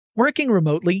Working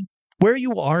remotely, where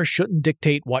you are shouldn't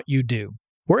dictate what you do.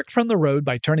 Work from the road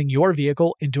by turning your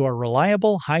vehicle into a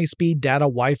reliable high-speed data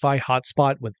Wi-Fi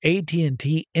hotspot with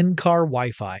AT&T in-car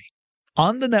Wi-Fi.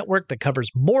 On the network that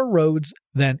covers more roads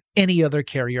than any other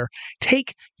carrier,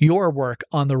 take your work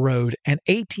on the road and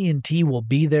AT&T will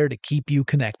be there to keep you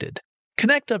connected.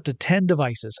 Connect up to 10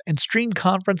 devices and stream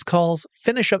conference calls,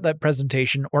 finish up that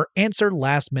presentation, or answer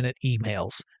last-minute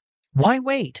emails. Why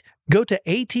wait? Go to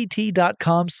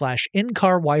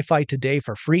att.com/in-car Wi-Fi today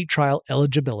for free trial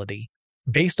eligibility.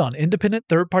 Based on independent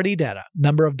third-party data,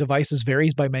 number of devices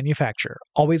varies by manufacturer.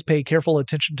 Always pay careful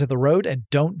attention to the road and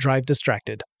don't drive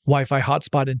distracted. Wi-Fi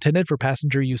hotspot intended for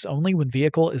passenger use only when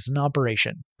vehicle is in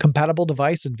operation. Compatible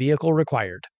device and vehicle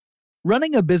required.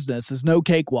 Running a business is no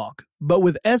cakewalk, but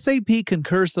with SAP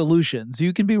Concur Solutions,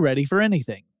 you can be ready for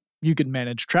anything. You can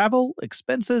manage travel,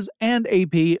 expenses, and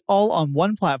AP all on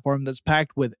one platform that's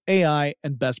packed with AI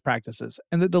and best practices,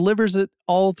 and that delivers it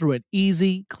all through an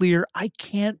easy, clear, I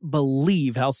can't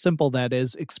believe how simple that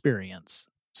is experience.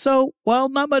 So, while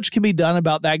not much can be done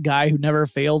about that guy who never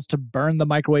fails to burn the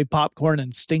microwave popcorn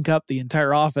and stink up the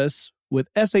entire office, with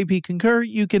SAP Concur,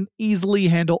 you can easily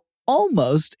handle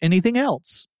almost anything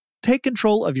else. Take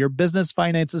control of your business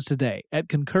finances today at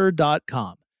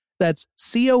Concur.com. That's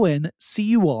CONCUR.com.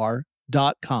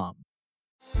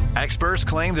 Experts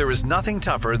claim there is nothing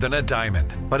tougher than a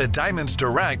diamond. But at Diamonds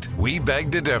Direct, we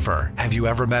beg to differ. Have you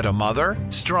ever met a mother?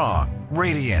 Strong,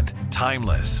 radiant,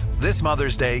 timeless. This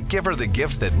Mother's Day, give her the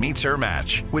gift that meets her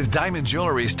match. With diamond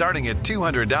jewelry starting at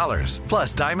 $200.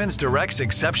 Plus Diamonds Direct's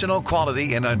exceptional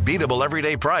quality and unbeatable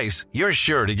everyday price, you're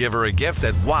sure to give her a gift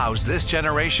that wows this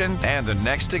generation and the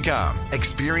next to come.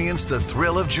 Experience the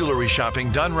thrill of jewelry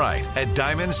shopping done right at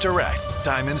Diamonds Direct.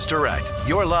 Diamonds Direct.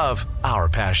 Your love, our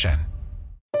passion.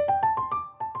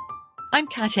 I'm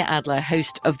Katya Adler,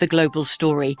 host of The Global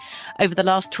Story. Over the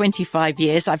last 25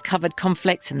 years, I've covered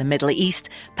conflicts in the Middle East,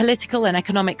 political and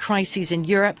economic crises in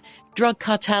Europe, drug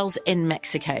cartels in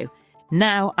Mexico.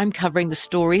 Now I'm covering the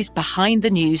stories behind the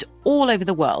news all over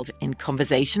the world in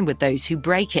conversation with those who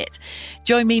break it.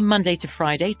 Join me Monday to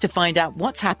Friday to find out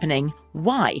what's happening,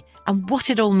 why, and what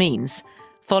it all means.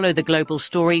 Follow The Global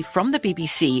Story from the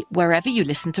BBC wherever you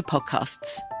listen to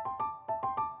podcasts.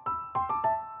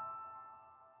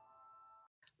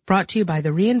 Brought to you by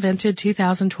the reinvented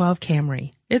 2012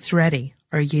 Camry. It's ready.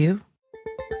 Are you?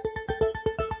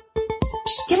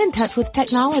 Get in touch with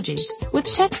technology with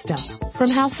Tech Stuff from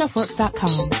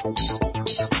HowStuffWorks.com.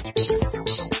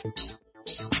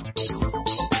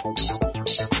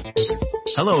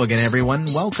 Hello again,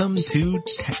 everyone. Welcome to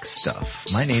Tech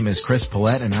Stuff. My name is Chris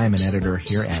Paulette, and I'm an editor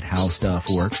here at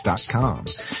HowStuffWorks.com.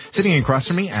 Sitting across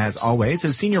from me, as always,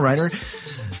 is senior writer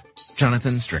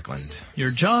Jonathan Strickland. Your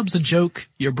job's a joke,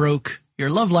 you're broke, your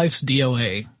love life's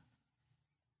DOA.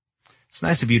 It's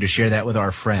nice of you to share that with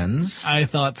our friends. I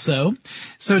thought so.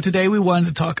 So today we wanted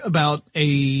to talk about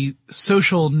a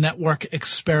social network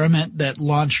experiment that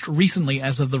launched recently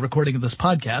as of the recording of this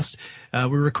podcast.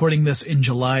 We're recording this in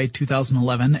July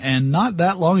 2011, and not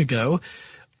that long ago,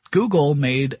 Google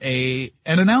made an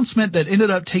announcement that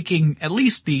ended up taking at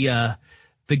least the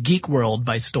geek world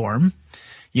by storm.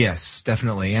 Yes,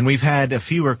 definitely. And we've had a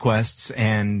few requests,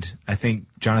 and I think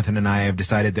Jonathan and I have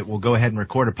decided that we'll go ahead and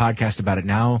record a podcast about it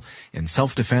now in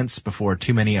self-defense before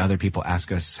too many other people ask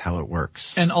us how it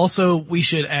works. And also, we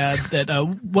should add that,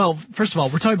 well, first of all,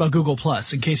 we're talking about Google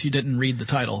Plus, in case you didn't read the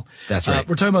title. That's right.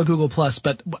 We're talking about Google Plus,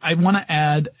 but I want to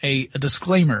add a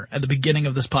disclaimer at the beginning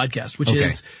of this podcast, which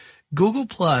is Google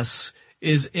Plus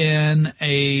is in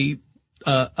a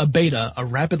beta, a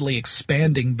rapidly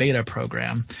expanding beta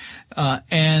program,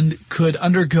 and could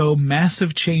undergo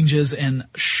massive changes in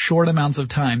short amounts of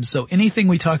time. So anything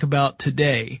we talk about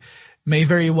today may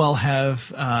very well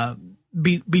have,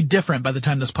 be different by the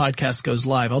time this podcast goes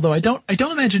live. Although I don't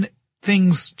imagine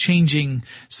things changing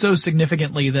so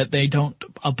significantly that they don't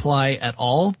apply at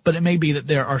all, but it may be that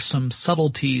there are some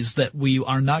subtleties that we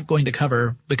are not going to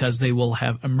cover because they will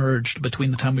have emerged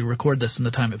between the time we record this and the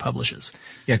time it publishes.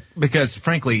 Yeah, because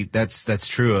frankly, that's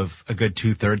true of a good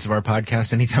 2/3 of our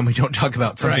podcast. Anytime we don't talk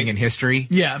about something in history.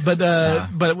 Yeah, but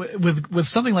with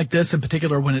something like this in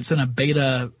particular, when it's in a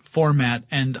beta format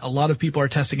and a lot of people are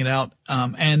testing it out,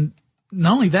 and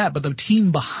not only that, but the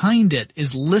team behind it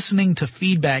is listening to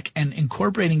feedback and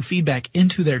incorporating feedback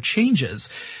into their changes.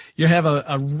 You have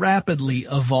a rapidly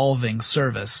evolving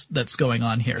service that's going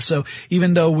on here. So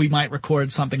even though we might record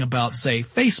something about, say,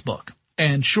 Facebook,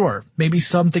 and sure, maybe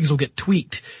some things will get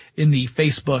tweaked in the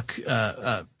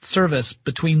Facebook service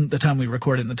between the time we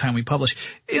record it and the time we publish,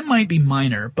 it might be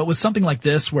minor. But with something like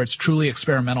this, where it's truly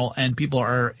experimental and people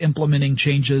are implementing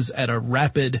changes at a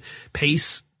rapid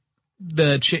pace,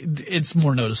 it's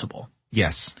more noticeable.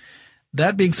 Yes.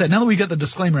 That being said, now that we got the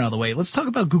disclaimer out of the way, let's talk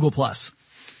about Google Plus.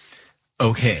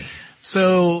 Okay.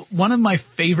 So one of my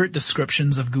favorite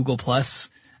descriptions of Google Plus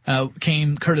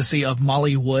came courtesy of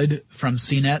Molly Wood from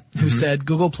CNET, who said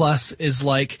Google Plus is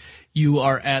like you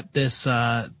are at this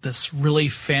really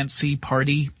fancy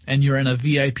party and you're in a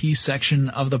VIP section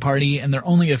of the party and there are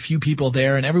only a few people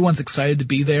there and everyone's excited to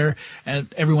be there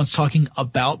and everyone's talking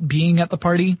about being at the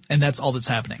party and that's all that's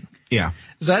happening. Yeah.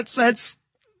 That's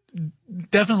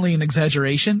definitely an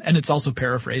exaggeration, and it's also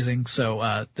paraphrasing,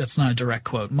 so that's not a direct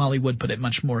quote. Molly Wood put it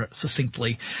much more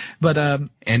succinctly, but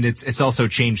and it's also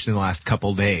changed in the last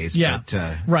couple days. Yeah,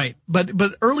 but, right.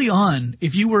 But early on,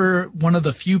 if you were one of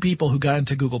the few people who got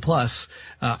into Google Plus,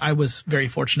 I was very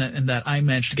fortunate in that I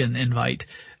managed to get an invite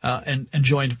and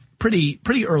joined pretty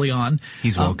early on.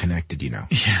 He's well connected, you know.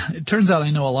 Yeah, it turns out I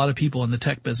know a lot of people in the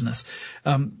tech business,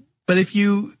 but if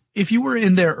you were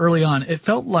in there early on, it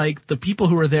felt like the people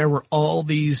who were there were all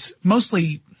these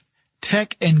mostly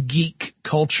tech and geek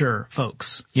culture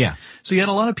folks. Yeah. So you had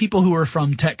a lot of people who were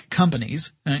from tech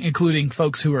companies, including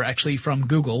folks who were actually from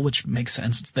Google, which makes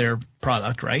sense. It's their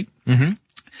product, right? Mm-hmm.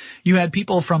 You had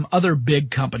people from other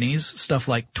big companies, stuff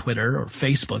like Twitter or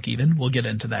Facebook even. We'll get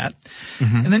into that.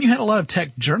 Mm-hmm. And then you had a lot of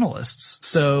tech journalists.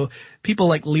 So people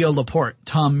like Leo Laporte,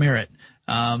 Tom Merritt,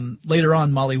 later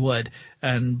on Molly Wood,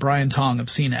 and Brian Tong of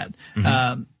CNET.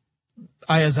 Mm-hmm.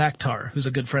 Ayaz Akhtar, who's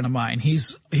a good friend of mine, he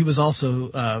was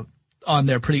also on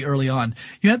there pretty early on.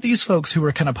 You had these folks who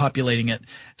were kind of populating it.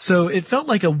 So it felt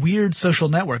like a weird social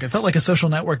network. It felt like a social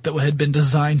network that had been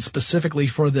designed specifically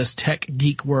for this tech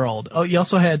geek world. Oh, you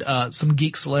also had some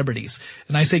geek celebrities.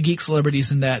 And I say geek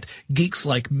celebrities in that geeks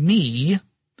like me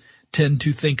tend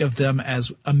to think of them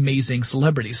as amazing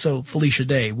celebrities. So Felicia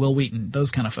Day, Will Wheaton,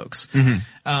 those kind of folks.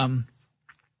 Mm-hmm.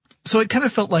 So it kind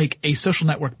of felt like a social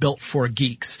network built for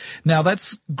geeks. Now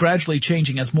that's gradually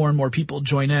changing as more and more people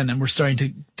join in, and we're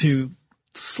starting to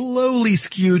slowly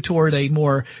skew toward a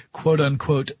more quote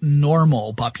unquote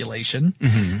normal population.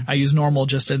 Mm-hmm. I use normal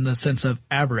just in the sense of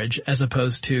average as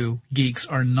opposed to geeks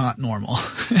are not normal.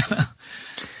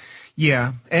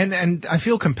 Yeah. And I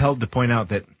feel compelled to point out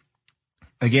that,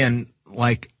 again,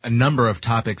 like a number of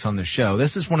topics on the show,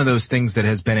 this is one of those things that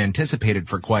has been anticipated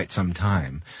for quite some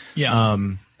time. Yeah.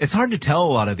 It's hard to tell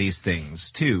a lot of these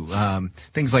things too.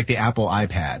 Things like the Apple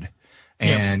iPad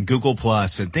and Google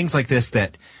Plus and things like this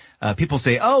that people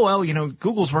say, oh, well, you know,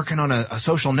 Google's working on a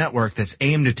social network that's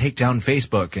aimed to take down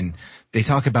Facebook. And they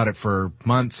talk about it for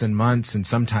months and months and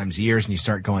sometimes years. And you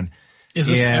start going, is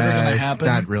this ever going to happen?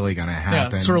 It's not really going to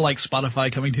happen. Yeah, sort of like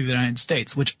Spotify coming to the United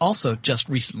States, which also just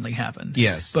recently happened.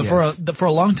 Yes. But for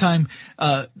a long time,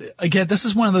 again, this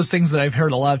is one of those things that I've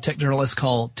heard a lot of tech journalists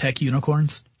call tech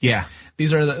unicorns. Yeah.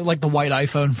 These are like the white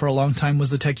iPhone for a long time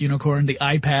was the tech unicorn. The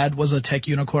iPad was a tech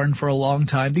unicorn for a long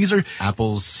time. These are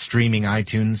Apple's streaming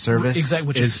iTunes service. Exactly,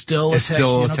 which is still a tech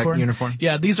unicorn.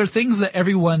 Yeah, these are things that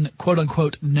everyone, quote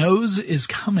unquote, knows is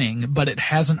coming, but it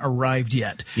hasn't arrived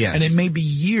yet. Yes. And it may be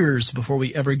years before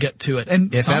we ever get to it.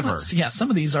 And if ever. Some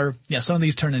of these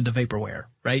turn into vaporware,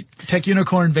 right? Tech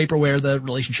unicorn, vaporware, the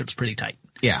relationship's pretty tight.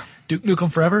 Yeah. Duke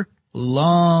Nukem Forever,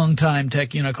 long time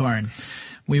tech unicorn.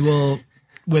 We will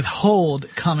withhold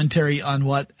commentary on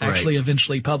what actually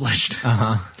eventually published.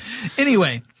 Uh-huh.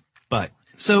 Anyway. But.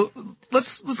 So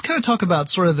let's kind of talk about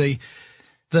sort of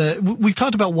we've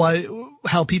talked about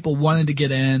how people wanted to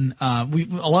get in. A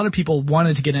lot of people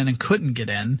wanted to get in and couldn't get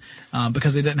in,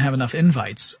 because they didn't have enough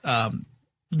invites.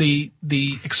 The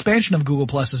expansion of Google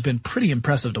Plus has been pretty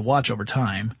impressive to watch over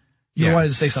time. You wanted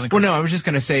to say something, Chris? Well, no, I was just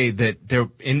going to say that there,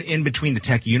 in between the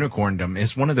tech unicorndom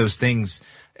is one of those things,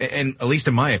 and at least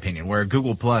in my opinion, where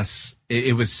Google Plus,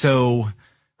 it was so,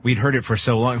 we'd heard it for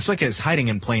so long. It was like it's hiding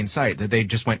in plain sight that they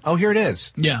just went, oh, here it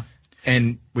is. Yeah.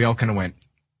 And we all kind of went,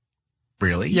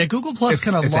 really? Yeah, Google Plus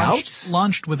kind of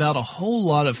launched without a whole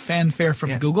lot of fanfare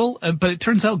from Google, but it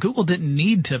turns out Google didn't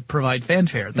need to provide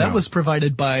fanfare. That was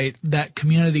provided by that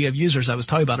community of users I was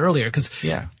talking about earlier, because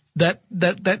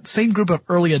that same group of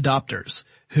early adopters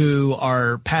who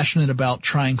are passionate about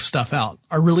trying stuff out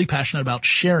are really passionate about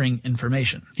sharing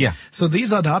information. Yeah. So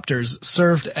these adopters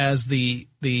served as the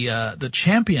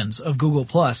champions of Google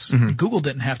Plus. Mm-hmm. Google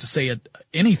didn't have to say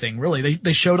anything really.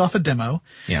 They showed off a demo.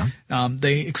 Yeah.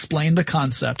 They explained the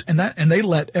concept and they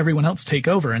let everyone else take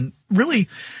over. And really,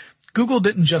 Google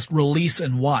didn't just release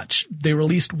and watch. They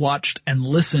released, watched, and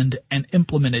listened and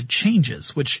implemented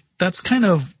changes, which that's kind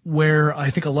of where I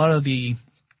think a lot of the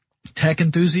tech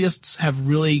enthusiasts have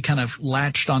really kind of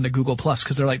latched onto Google Plus,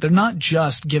 because they're not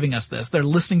just giving us this. They're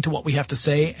listening to what we have to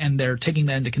say and they're taking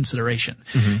that into consideration.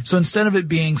 Mm-hmm. So instead of it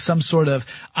being some sort of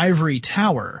ivory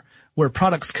tower where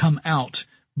products come out,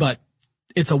 but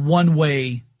it's a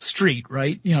one-way street,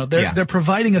 right? You know, they're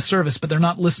providing a service, but they're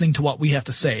not listening to what we have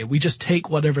to say. We just take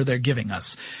whatever they're giving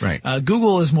us. Right.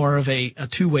 Google is more of a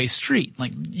two-way street.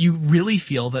 Like, you really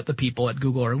feel that the people at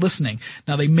Google are listening.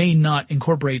 Now, they may not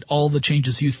incorporate all the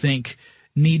changes you think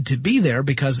need to be there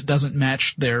because it doesn't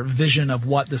match their vision of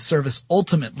what the service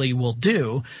ultimately will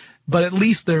do, but at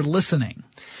least they're listening.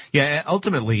 Yeah,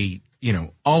 ultimately, you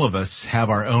know, all of us have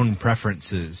our own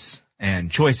preferences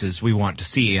and choices we want to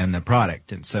see in the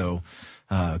product. And so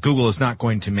Google is not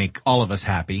going to make all of us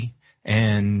happy.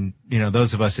 And, you know,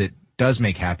 those of us it does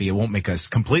make happy, it won't make us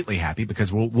completely happy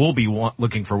because we'll be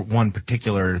looking for one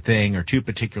particular thing or two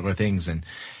particular things. And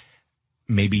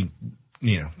maybe,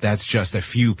 you know, that's just a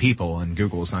few people, and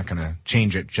Google is not going to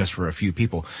change it just for a few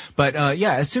people. But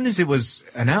yeah, as soon as it was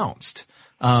announced,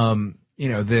 you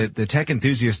know, the tech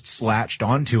enthusiasts latched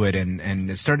onto it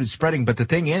and it started spreading. But the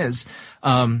thing is,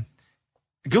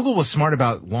 Google was smart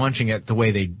about launching it the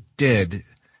way they did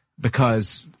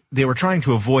because they were trying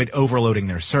to avoid overloading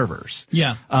their servers.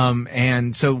 Yeah.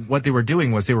 And so what they were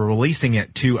doing was they were releasing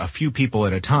it to a few people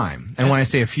at a time. And when I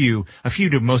say a few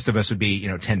to most of us would be, you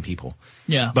know, 10 people.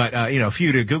 Yeah. But, you know, a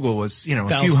few to Google was, you know,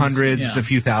 Thousands, a few hundreds, yeah. a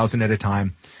few thousand at a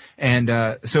time.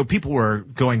 And so people were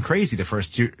going crazy the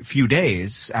first few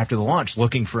days after the launch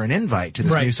looking for an invite to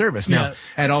this Right. new service. Now,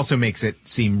 it also makes it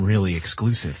seem really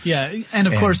exclusive. Yeah, and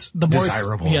of course, the more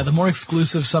desirable. the more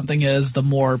exclusive something is, the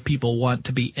more people want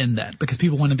to be in that because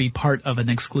people want to be part of an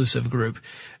exclusive group.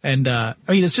 And I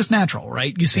mean, it's just natural,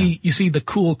 right? You see the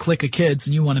cool clique of kids,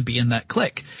 and you want to be in that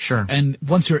clique. Sure. And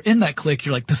once you're in that clique,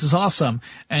 you're like, this is awesome.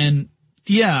 And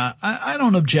yeah, I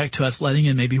don't object to us letting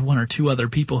in maybe one or two other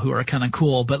people who are kind of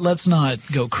cool, but let's not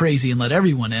go crazy and let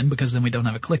everyone in because then we don't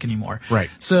have a clique anymore. Right.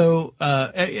 So,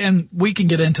 and we can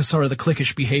get into sort of the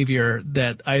cliquish behavior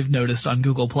that I've noticed on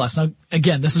Google+. Now,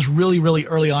 again, this is really, really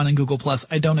early on in Google+.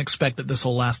 I don't expect that this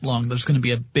will last long. There's going to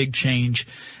be a big change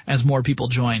as more people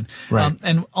join. Right.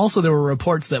 And also there were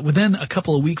reports that within a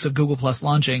couple of weeks of Google+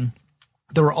 launching,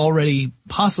 there were already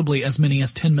possibly as many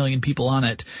as 10 million people on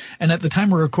it. And at the time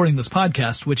we're recording this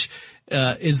podcast, which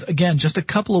is, again, just a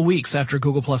couple of weeks after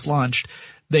Google Plus launched,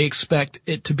 they expect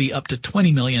it to be up to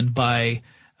 20 million by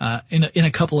in a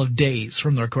couple of days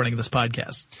from the recording of this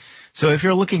podcast. So if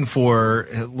you're looking for,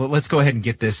 let's go ahead and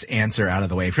get this answer out of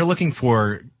the way. If you're looking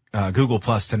for Google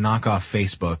Plus to knock off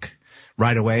Facebook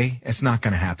right away, it's not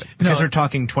going to happen because they're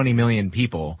talking 20 million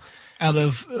people. Out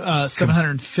of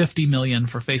 750 million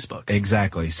for Facebook.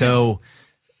 Exactly. So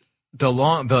the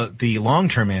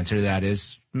long-term answer to that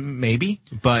is maybe,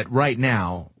 but right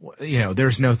now, you know,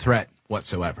 there's no threat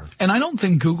whatsoever. And I don't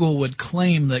think Google would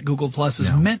claim that Google Plus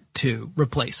is meant to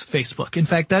replace Facebook. In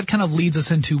fact, that kind of leads us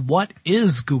into what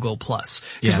is Google Plus?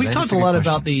 Because we've talked a lot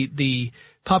about the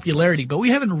popularity, but we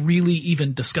haven't really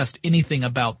even discussed anything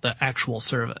about the actual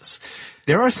service.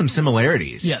 There are some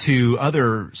similarities Yes. to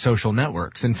other social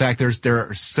networks. In fact, there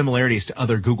are similarities to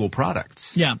other Google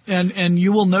products. Yeah, and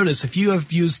you will notice if you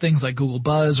have used things like Google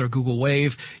Buzz or Google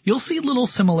Wave, you'll see little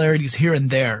similarities here and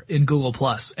there in Google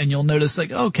Plus, and you'll notice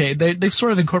like, okay, they've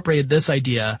sort of incorporated this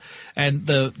idea and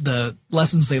the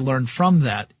lessons they learned from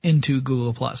that into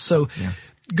Google Plus. So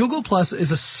Google Plus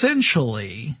is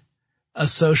essentially a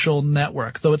social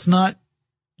network, though it's not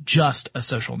just a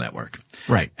social network.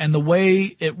 Right. And the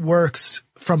way it works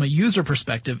from a user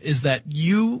perspective is that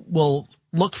you will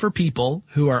look for people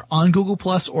who are on Google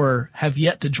Plus or have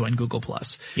yet to join Google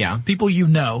Plus. Yeah. People you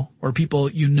know or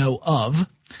people you know of,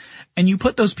 and you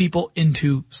put those people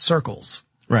into circles.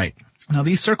 Right. Now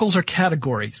these circles are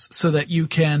categories so that you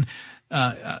can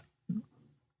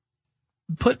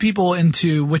put people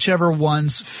into whichever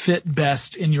ones fit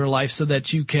best in your life so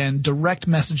that you can direct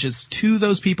messages to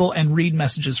those people and read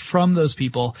messages from those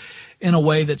people in a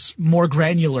way that's more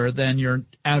granular than your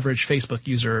average Facebook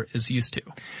user is used to.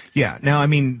 Yeah. Now, I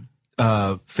mean,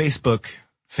 Facebook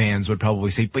fans would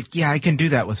probably say, but yeah, I can do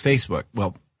that with Facebook.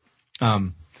 Well,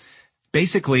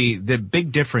 basically the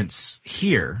big difference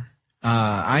here,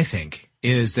 I think,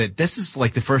 is that this is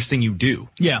like the first thing you do.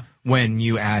 Yeah. When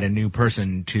you add a new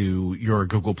person to your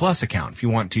Google Plus account. If you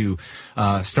want to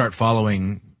start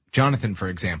following Jonathan, for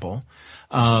example,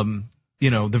 you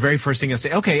know, the very first thing you'll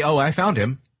say, okay, I found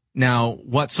him. Now,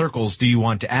 what circles do you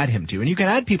want to add him to? And you can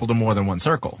add people to more than one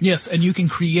circle. Yes, and you can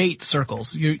create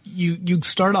circles. You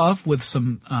start off with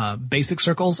some basic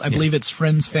circles. I believe it's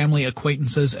friends, family,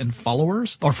 acquaintances, and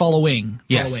followers, or following.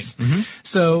 Yes. Following.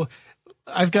 So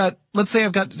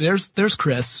there's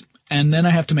Chris, and then I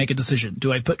have to make a decision.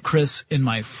 Do I put Chris in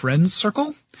my friends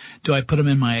circle? Do I put him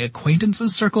in my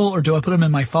acquaintances circle, or do I put him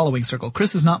in my following circle?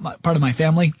 Chris is not part of my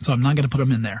family, so I'm not going to put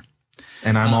him in there.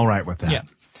 And I'm all right with that. Yeah.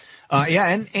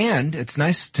 And it's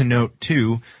nice to note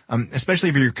too, especially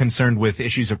if you're concerned with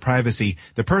issues of privacy,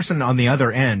 the person on the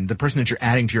other end, the person that you're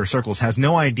adding to your circles, has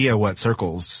no idea what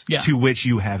circles to which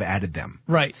you have added them.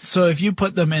 Right. So if you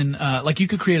put them in, like you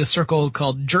could create a circle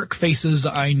called Jerk Faces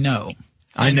I Know.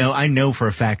 I know for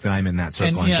a fact that I'm in that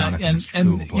circle on Jonathan's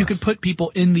Google Plus. You could put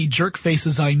people in the Jerk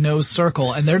Faces I Know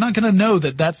circle, and they're not going to know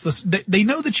that that's they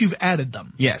know that you've added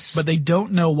them. Yes. But they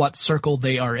don't know what circle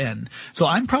they are in. So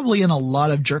I'm probably in a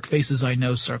lot of Jerk Faces I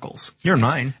Know circles. You're in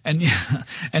mine.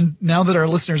 And now that our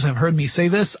listeners have heard me say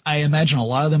this, I imagine a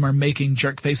lot of them are making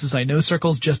Jerk Faces I Know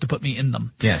circles just to put me in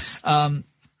them. Yes.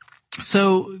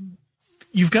 So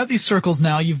you've got these circles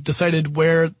now. You've decided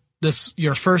where let's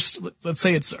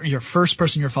say it's your first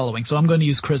person you're following. So I'm going to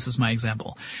use Chris as my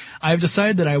example. I've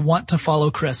decided that I want to follow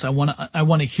Chris. I want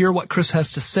to hear what Chris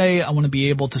has to say. I want to be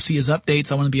able to see his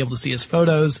updates. I want to be able to see his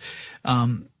photos.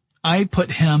 I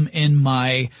put him in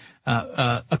my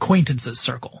acquaintances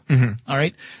circle. Mm-hmm. All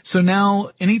right. So now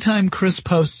anytime Chris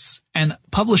posts and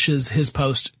publishes his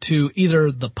post to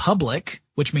either the public,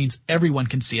 which means everyone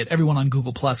can see it, everyone on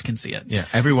Google Plus can see it. Yeah.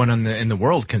 Everyone in the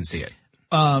world can see it.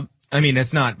 I mean,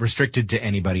 it's not restricted to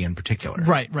anybody in particular.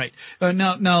 Right.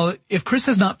 Now, if Chris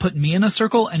has not put me in a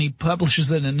circle and he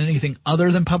publishes it in anything other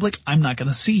than public, I'm not going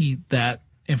to see that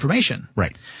information.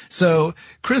 Right. So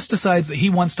Chris decides that he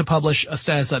wants to publish a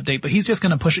status update, but he's just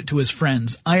going to push it to his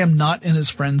friends. I am not in his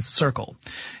friends' circle.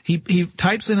 He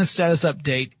types in a status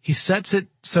update. He sets it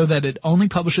so that it only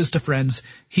publishes to friends.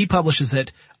 He publishes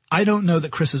it. I don't know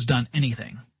that Chris has done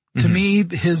anything. Mm-hmm. To me,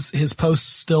 his posts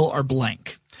still are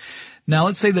blank. Now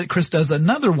let's say that Chris does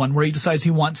another one where he decides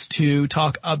he wants to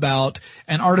talk about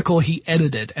an article he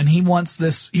edited, and he wants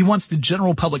the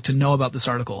general public to know about this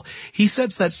article. He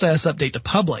sets that status update to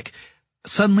public.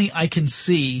 Suddenly I can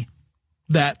see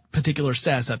that particular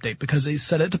status update because he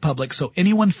set it to public, so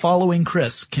anyone following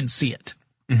Chris can see it.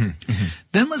 Mm-hmm, mm-hmm.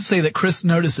 Then let's say that Chris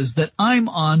notices that I'm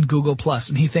on Google Plus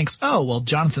and he thinks, oh, well,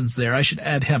 Jonathan's there. I should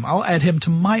add him. I'll add him to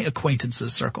my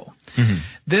acquaintances circle. Mm-hmm.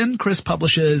 Then Chris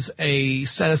publishes a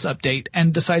status update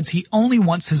and decides he only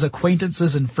wants his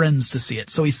acquaintances and friends to see it.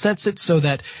 So he sets it so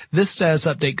that this status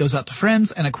update goes out to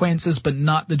friends and acquaintances, but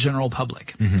not the general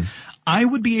public. Mm-hmm. I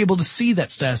would be able to see that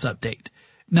status update.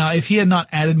 Now, if he had not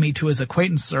added me to his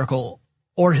acquaintance circle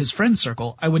or his friend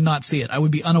circle, I would not see it. I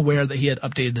would be unaware that he had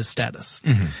updated his status.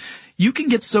 Mm-hmm. You can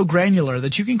get so granular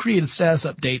that you can create a status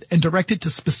update and direct it to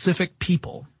specific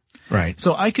people. Right.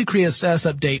 So I could create a status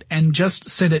update and just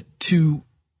send it to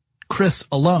Chris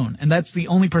alone, and that's the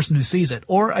only person who sees it.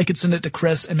 Or I could send it to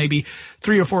Chris and maybe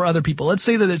 3 or 4 other people. Let's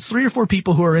say that it's 3 or 4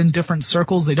 people who are in different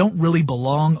circles. They don't really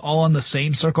belong all in the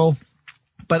same circle,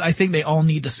 but I think they all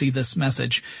need to see this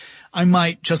message. I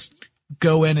might just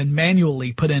go in and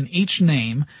manually put in each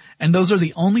name, and those are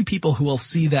the only people who will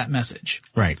see that message.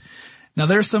 Right. Now,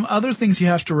 there's some other things you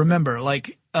have to remember,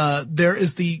 like there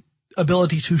is the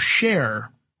ability to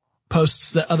share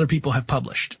posts that other people have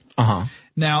published. Uh-huh.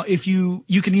 Now, if you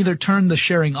can either turn the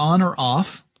sharing on or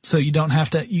off, so you don't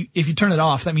have to, if you turn it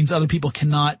off, that means other people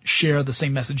cannot share the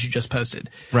same message you just posted.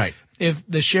 Right. If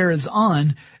the share is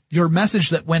on, your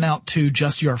message that went out to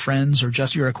just your friends or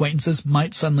just your acquaintances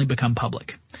might suddenly become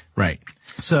public. Right.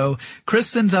 So Chris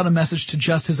sends out a message to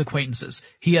just his acquaintances.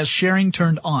 He has sharing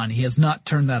turned on. He has not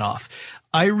turned that off.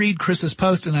 I read Chris's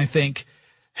post and I think,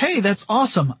 hey, that's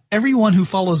awesome. Everyone who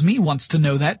follows me wants to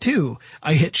know that too.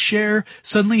 I hit share.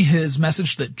 Suddenly his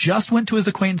message that just went to his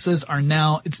acquaintances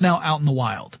it's now out in the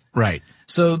wild. Right.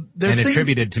 So there's and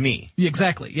attributed to me.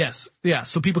 Exactly. Yes. Yeah.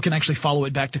 So people can actually follow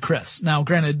it back to Chris. Now,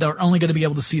 granted, they're only going to be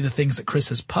able to see the things that Chris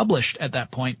has published at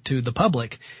that point to the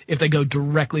public if they go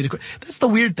directly to Chris. That's the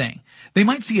weird thing. They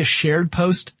might see a shared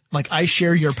post, like I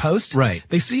share your post. Right.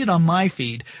 They see it on my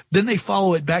feed. Then they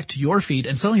follow it back to your feed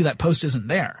and suddenly that post isn't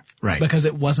there. Right. Because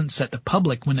it wasn't set to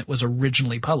public when it was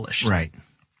originally published. Right.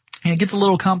 And it gets a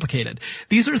little complicated.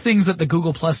 These are things that the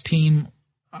Google Plus team,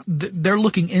 they're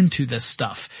looking into this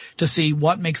stuff to see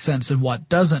what makes sense and what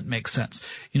doesn't make sense.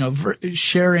 You know,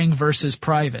 sharing versus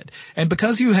private. And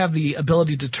because you have the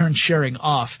ability to turn sharing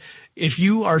off, if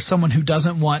you are someone who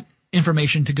doesn't want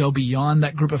information to go beyond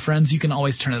that group of friends, you can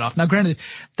always turn it off. Now, granted,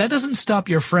 that doesn't stop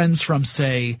your friends from,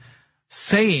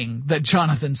 saying that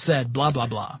Jonathan said blah, blah,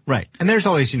 blah. Right. And there's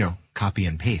always, copy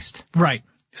and paste. Right.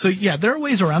 So yeah, there are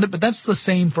ways around it, but that's the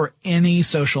same for any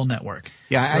social network.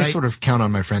 Yeah, I sort of count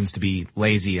on my friends to be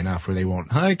lazy enough where they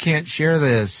won't, I can't share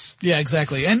this. Yeah,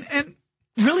 exactly. And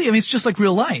really, I mean, it's just like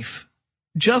real life.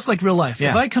 Just like real life.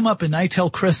 Yeah. If I come up and I tell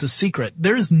Chris a secret,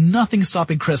 there's nothing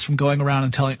stopping Chris from going around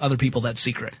and telling other people that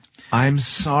secret. I'm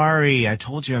sorry. I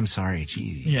told you I'm sorry.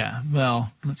 Gee. Yeah.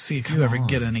 Well, let's see if you ever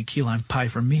get any key lime pie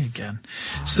from me again.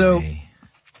 So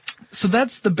So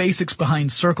that's the basics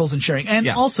behind circles and sharing. And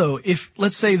also, if,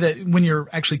 let's say that when you're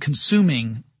actually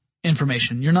consuming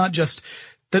information, you're not just,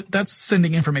 that's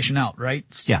sending information out, right?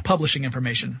 Publishing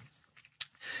information.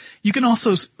 You can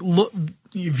also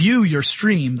view your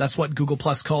stream. That's what Google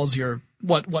Plus calls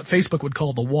what Facebook would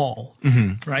call the wall,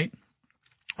 right?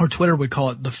 Or Twitter would call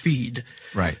it the feed.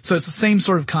 Right. So it's the same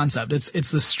sort of concept.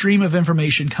 It's the stream of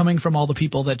information coming from all the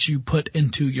people that you put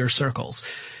into your circles.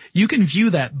 You can view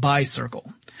that by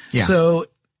circle. Yeah. So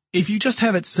if you just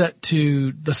have it set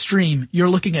to the stream, you're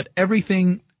looking at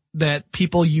everything that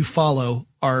people you follow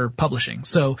are publishing.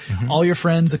 So all your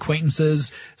friends,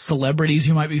 acquaintances, celebrities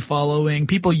you might be following,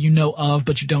 people you know of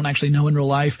but you don't actually know in real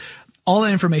life, all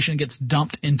that information gets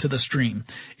dumped into the stream.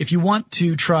 If you want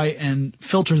to try and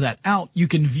filter that out, you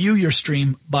can view your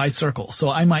stream by circle. So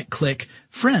I might click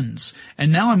friends,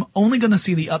 and now I'm only going to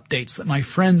see the updates that my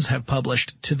friends have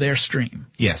published to their stream.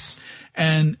 Yes.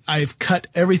 And I've cut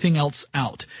everything else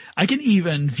out. I can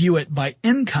even view it by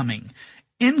incoming.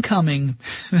 Incoming,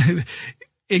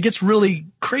 it gets really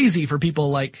crazy for people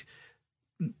like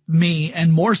me,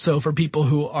 and more so for people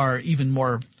who are even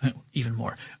more,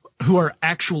 who are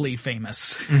actually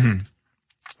famous.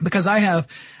 Because I have,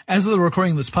 as of the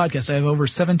recording of this podcast, I have over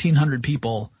 1,700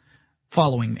 people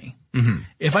following me.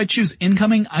 If I choose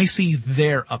incoming, I see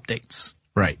their updates.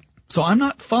 Right. So I'm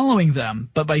not following them,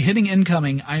 but by hitting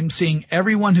incoming, I'm seeing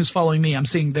everyone who's following me, I'm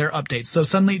seeing their updates. So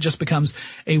suddenly it just becomes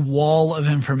a wall of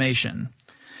information.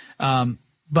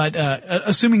 But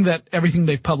assuming that everything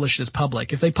they've published is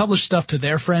public, if they publish stuff to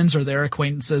their friends or their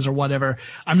acquaintances or whatever,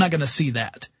 I'm not going to see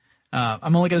that.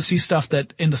 I'm only going to see stuff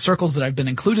that in the circles that I've been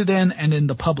included in and in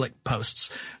the public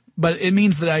posts. But it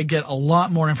means that I get a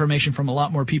lot more information from a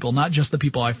lot more people, not just the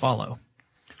people I follow.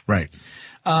 Right.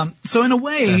 So in a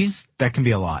way, that can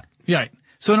be a lot. Right.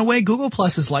 So in a way, Google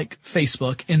Plus is like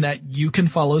Facebook in that you can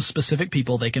follow specific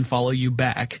people. They can follow you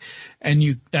back. And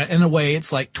in a way,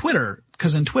 it's like Twitter,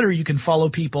 because in Twitter, you can follow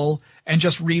people and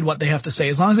just read what they have to say.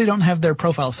 As long as they don't have their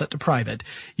profile set to private,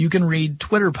 you can read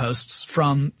Twitter posts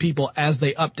from people as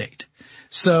they update.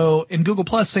 So in Google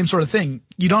Plus, same sort of thing.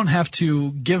 You don't have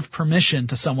to give permission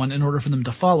to someone in order for them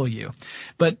to follow you.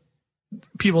 But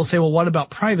people say, well, what about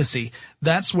privacy?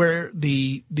 That's where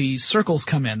the circles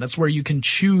come in. That's where you can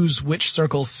choose which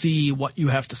circles see what you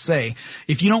have to say.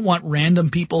 If you don't want random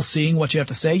people seeing what you have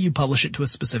to say, you publish it to a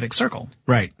specific circle.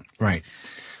 Right, right.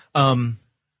 And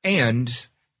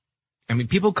I mean,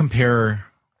 people compare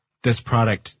this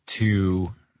product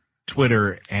to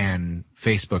Twitter and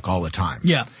Facebook all the time.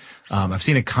 Yeah. I've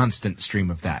seen a constant stream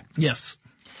of that. Yes.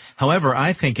 However,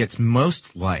 I think it's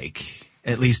most like,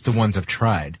 at least the ones I've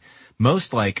tried,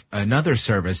 most like another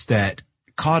service that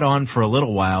caught on for a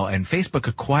little while and Facebook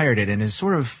acquired it and is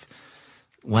sort of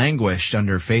languished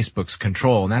under Facebook's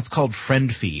control. And that's called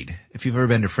FriendFeed. If you've ever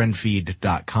been to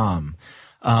friendfeed.com,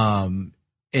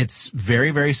 it's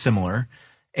very, very similar.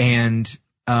 And,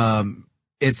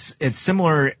 it's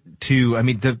similar to, I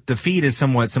mean, the feed is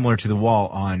somewhat similar to the wall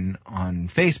on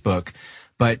Facebook,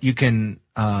 but you can,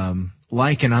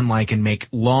 like and unlike and make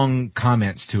long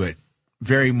comments to it,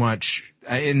 very much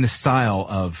in the style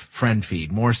of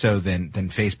FriendFeed, more so than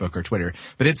Facebook or Twitter.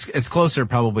 But it's closer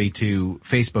probably to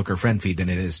Facebook or FriendFeed than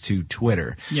it is to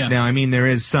Twitter. Yeah. Now, I mean, there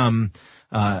is some,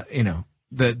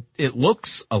 it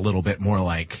looks a little bit more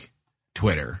like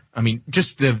Twitter. I mean,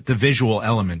 just the visual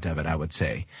element of it, I would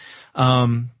say.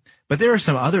 But there are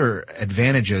some other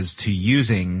advantages to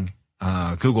using,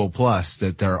 Google Plus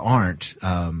that there aren't.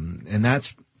 And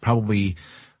that's probably,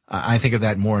 I think of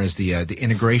that more as the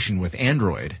integration with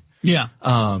Android. Yeah.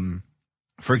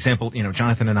 For example,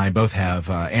 Jonathan and I both have,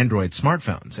 Android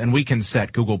smartphones, and we can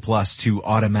set Google Plus to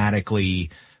automatically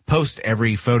post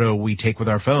every photo we take with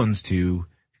our phones to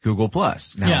Google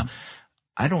Plus. Now, yeah.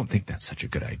 I don't think that's such a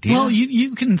good idea. Well,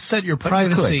 you can set your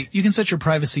privacy. You can set your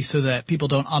privacy so that people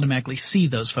don't automatically see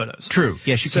those photos. True.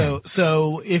 Yes, you can.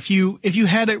 So if you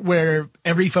had it where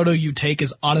every photo you take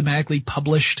is automatically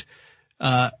published,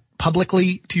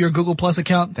 publicly to your Google Plus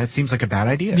account, that seems like a bad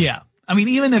idea. Yeah. I mean,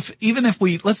 even if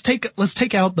we, let's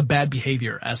take out the bad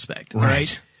behavior aspect,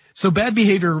 right? So bad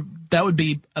behavior, that would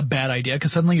be a bad idea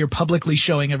because suddenly you're publicly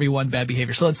showing everyone bad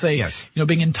behavior. So let's say, yes,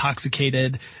 being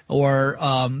intoxicated or,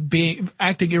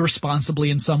 acting irresponsibly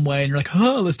in some way and you're like,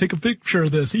 oh, let's take a picture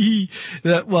of this.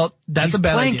 That's a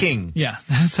bad idea. Yeah.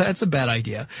 That's a bad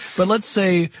idea. But let's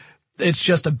say it's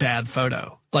just a bad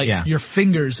photo. Like your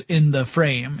fingers in the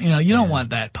frame. You don't want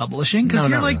that publishing because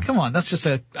come on, that's just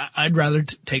I'd rather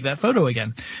take that photo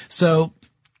again. So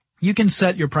you can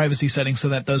set your privacy settings so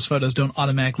that those photos don't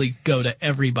automatically go to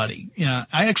everybody.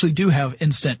 I actually do have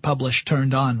instant publish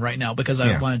turned on right now because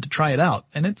I wanted to try it out,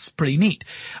 and it's pretty neat.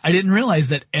 I didn't realize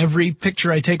that every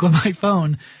picture I take with my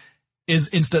phone is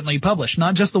instantly published,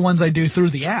 not just the ones I do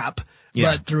through the app,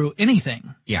 but through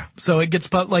anything. Yeah. So it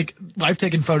gets like I've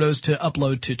taken photos to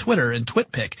upload to Twitter and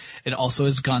TwitPic. It also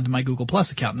has gone to my Google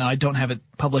Plus account. Now I don't have it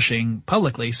publishing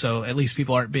publicly, so at least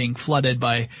people aren't being flooded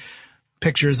by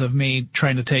pictures of me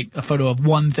trying to take a photo of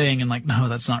one thing and like, no,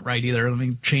 that's not right either. Let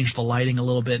me change the lighting a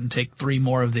little bit and take 3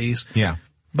 more of these. Yeah.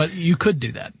 But you could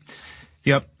do that.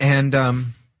 Yep. And,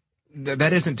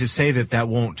 that isn't to say that that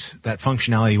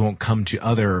functionality won't come to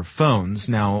other phones.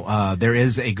 Now, there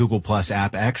is a Google Plus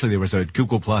app. Actually, there was a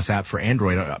Google Plus app for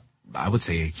Android, I would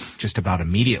say just about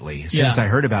immediately. As soon as I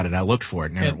heard about it, I looked for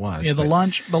it and there it was. Yeah, the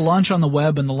launch on the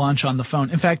web and the launch on the phone.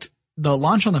 In fact, the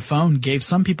launch on the phone gave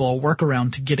some people a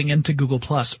workaround to getting into Google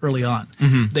Plus early on.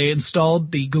 Mm-hmm. They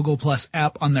installed the Google Plus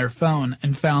app on their phone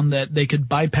and found that they could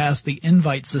bypass the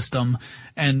invite system.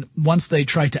 And once they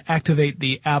tried to activate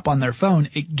the app on their phone,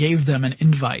 it gave them an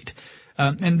invite.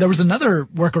 And there was another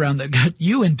workaround that got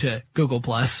you into Google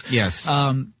Plus. Yes.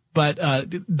 But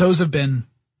those have been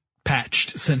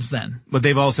patched since then. But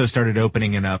they've also started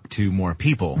opening it up to more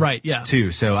people. Right, yeah.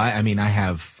 Too. So I mean, I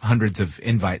have hundreds of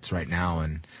invites right now,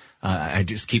 and I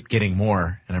just keep getting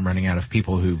more, and I'm running out of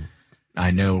people who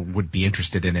I know would be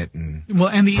interested in it. And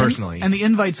personally, and the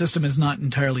invite system is not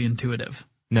entirely intuitive.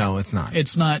 No, it's not.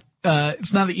 It's not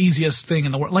the easiest thing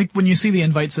in the world. Like when you see the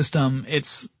invite system,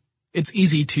 it's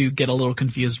easy to get a little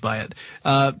confused by it.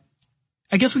 I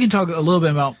guess we can talk a little bit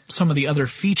about some of the other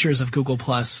features of Google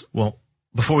Plus. Well,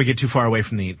 before we get too far away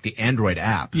from the Android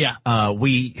app,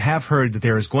 we have heard that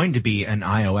there is going to be an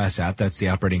iOS app. That's the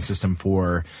operating system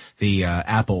for the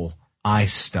Apple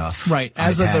iStuff. Right.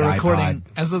 As of the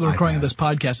recording of this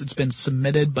podcast, it's been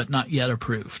submitted but not yet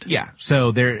approved. Yeah.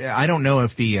 So I don't know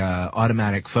if the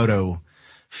automatic photo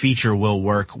feature will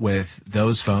work with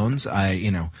those phones.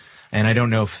 And I don't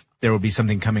know if there will be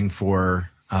something coming for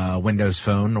Windows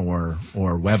Phone or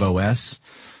WebOS.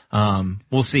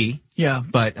 We'll see. Yeah.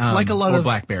 But, like a lot of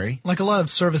BlackBerry. Like a lot of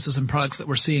services and products that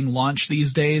we're seeing launch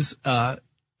these days,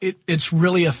 it's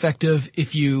really effective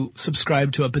if you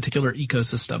subscribe to a particular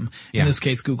ecosystem. In this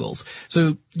case, Google's.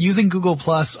 So using Google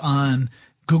Plus on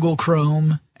Google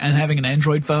Chrome and having an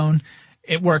Android phone,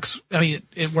 it works. I mean,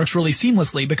 it works really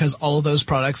seamlessly because all of those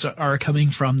products are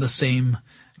coming from the same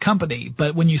company.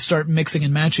 But when you start mixing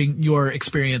and matching, your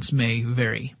experience may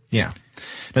vary. Yeah.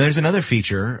 Now there's another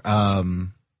feature,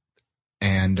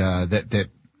 that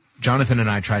Jonathan and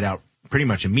I tried out pretty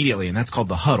much immediately, and that's called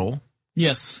the Huddle.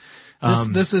 Yes.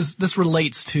 This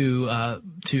relates to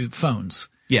phones.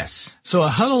 Yes. So a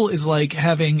huddle is like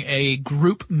having a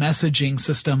group messaging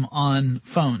system on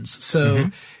phones. So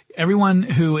everyone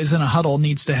who is in a huddle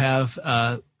needs to have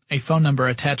a phone number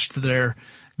attached to their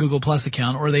Google Plus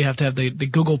account, or they have to have the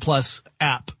Google Plus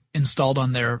app installed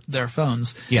on their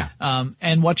phones. Yeah.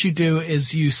 And what you do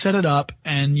is you set it up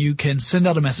and you can send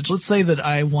out a message. Let's say that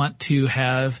I want to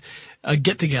have a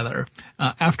get together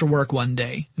after work one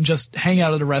day and just hang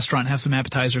out at a restaurant, have some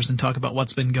appetizers, and talk about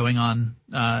what's been going on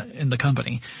in the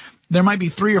company. There might be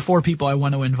 3 or 4 people I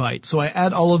want to invite, so I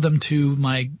add all of them to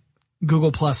my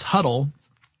Google Plus huddle,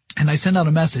 and I send out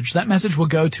a message. That message will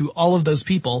go to all of those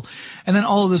people, and then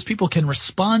all of those people can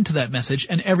respond to that message,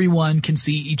 and everyone can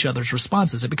see each other's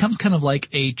responses. It becomes kind of like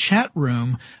a chat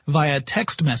room via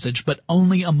text message, but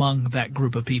only among that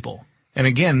group of people. And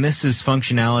again, this is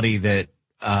functionality that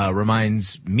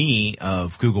reminds me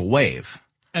of Google Wave.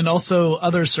 And also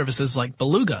other services like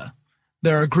Beluga.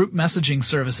 There are group messaging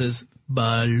services.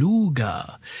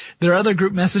 Beluga. There are other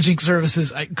group messaging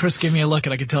services. Chris gave me a look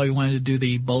and I could tell he wanted to do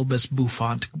the bulbous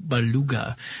bouffant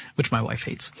Beluga, which my wife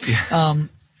hates. Yeah.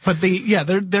 But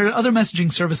there are other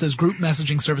messaging services, group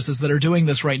messaging services that are doing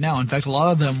this right now. In fact, a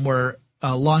lot of them were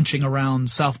launching around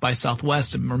South by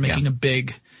Southwest and were making a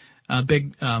big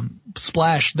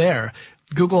splash there.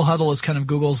 Google Huddle is kind of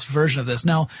Google's version of this.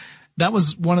 Now, that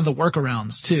was one of the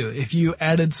workarounds too. If you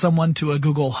added someone to a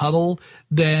Google Huddle,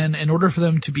 then in order for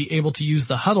them to be able to use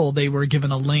the Huddle, they were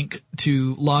given a link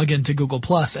to log into Google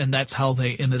Plus, and that's how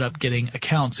they ended up getting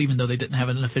accounts, even though they didn't have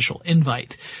an official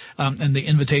invite. And the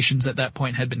invitations at that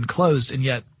point had been closed, and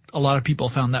yet a lot of people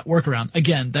found that workaround.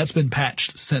 Again, that's been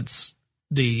patched since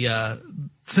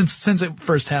since it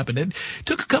first happened. It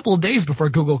took a couple of days before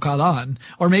Google caught on,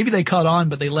 or maybe they caught on,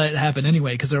 but they let it happen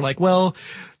anyway, because they're like, well,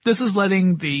 this is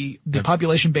letting the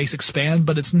population base expand,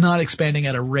 but it's not expanding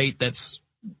at a rate that's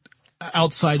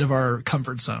outside of our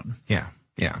comfort zone. Yeah.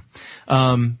 Yeah.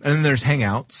 And then there's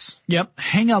Hangouts. Yep.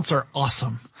 Hangouts are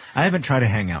awesome. I haven't tried a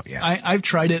Hangout yet. I've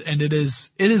tried it, and it is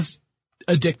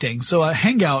addicting. So a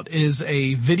Hangout is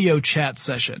a video chat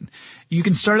session. You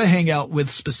can start a Hangout with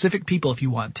specific people if you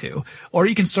want to, or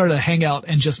you can start a Hangout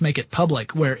and just make it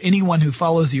public where anyone who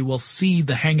follows you will see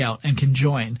the Hangout and can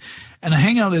join. And a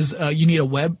Hangout is, you need a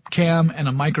webcam and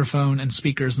a microphone and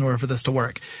speakers in order for this to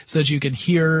work so that you can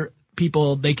hear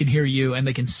people, they can hear you, and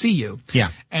they can see you.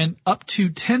 Yeah. And up to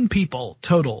 10 people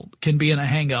total can be in a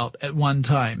Hangout at one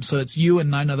time. So it's you and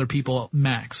 9 other people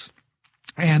max.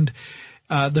 And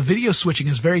the video switching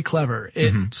is very clever.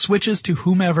 It switches to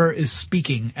whomever is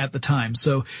speaking at the time.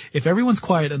 So if everyone's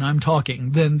quiet and I'm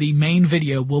talking, then the main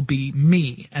video will be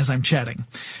me as I'm chatting.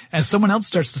 As someone else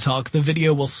starts to talk, the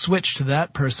video will switch to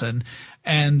that person,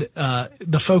 and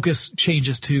the focus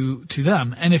changes to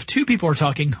them. And if 2 people are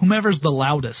talking, whomever's the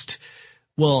loudest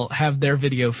will have their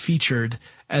video featured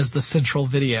as the central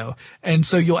video. And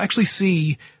so you'll actually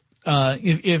see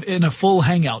if in a full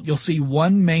Hangout, you'll see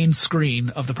one main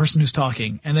screen of the person who's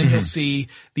talking, and then you'll see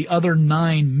the other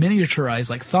 9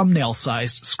 miniaturized, like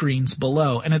thumbnail-sized screens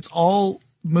below, and it's all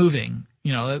moving.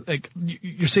 You know, like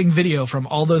you're seeing video from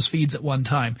all those feeds at one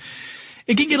time.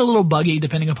 It can get a little buggy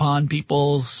depending upon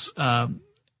people's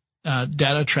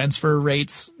data transfer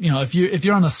rates. You know, if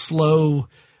you're on a slow,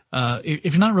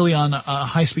 if you're not really on a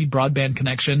high-speed broadband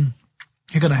connection,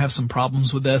 you're going to have some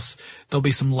problems with this. There'll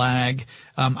be some lag.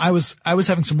 I was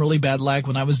having some really bad lag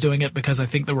when I was doing it because I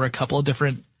think there were a couple of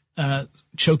different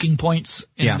choking points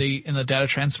in the data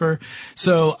transfer.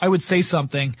 So I would say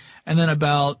something, and then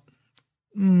about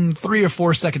 3 or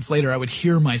 4 seconds later, I would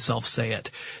hear myself say it.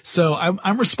 So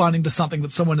I'm responding to something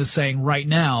that someone is saying right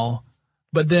now,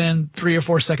 but then 3 or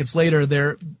 4 seconds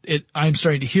later, I'm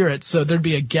starting to hear it. So there'd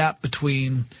be a gap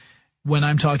between when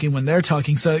I'm talking, when they're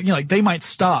talking. So, you know, like they might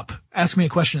stop, ask me a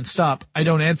question and stop. I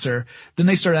don't answer. Then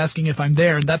they start asking if I'm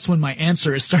there, and that's when my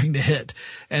answer is starting to hit.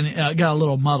 And it got a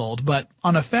little muddled. But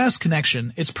on a fast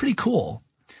connection, it's pretty cool.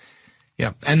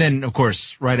 Yeah. And then, of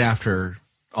course, right after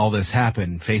all this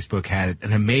happened, Facebook had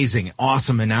an amazing,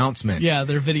 awesome announcement. Yeah,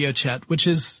 their video chat, which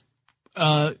is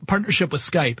partnership with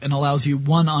Skype and allows you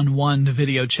one-on-one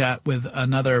video chat with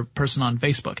another person on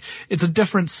Facebook. It's a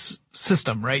different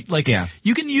system, right? Like,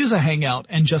 you can use a Hangout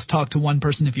and just talk to one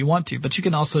person if you want to, but you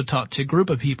can also talk to a group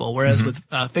of people. Whereas with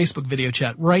Facebook video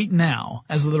chat right now,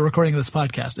 as of the recording of this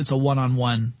podcast, it's a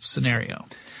one-on-one scenario.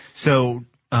 So,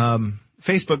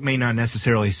 Facebook may not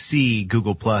necessarily see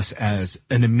Google Plus as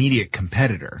an immediate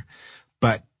competitor,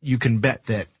 but you can bet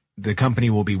that the company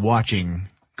will be watching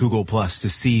Google Plus to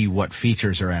see what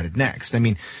features are added next. I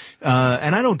mean,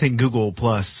 and I don't think Google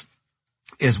Plus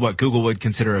is what Google would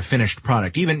consider a finished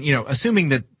product. Even, you know, assuming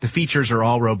that the features are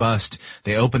all robust,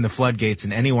 they open the floodgates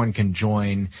and anyone can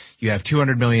join. You have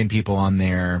 200 million people on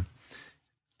there.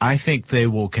 I think they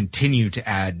will continue to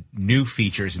add new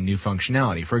features and new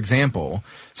functionality. For example,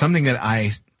 something that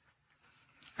I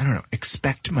don't know,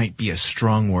 expect might be a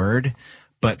strong word,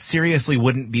 but seriously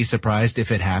wouldn't be surprised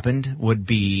if it happened, would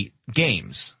be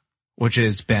games, which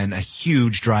has been a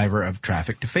huge driver of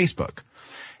traffic to Facebook.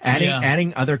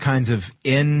 Adding other kinds of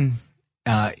in-site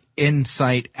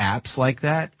apps like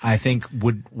that, I think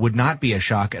would not be a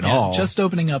shock at all. Just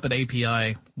opening up an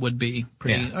API would be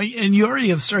pretty, and you already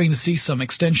have starting to see some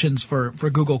extensions for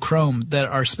Google Chrome that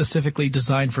are specifically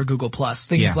designed for Google Plus.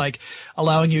 Things like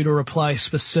allowing you to reply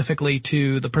specifically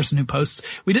to the person who posts.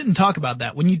 We didn't talk about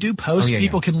that. When you do post,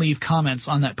 people can leave comments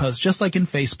on that post, just like in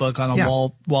Facebook on a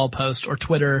wall post, or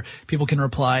Twitter, people can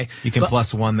reply. You can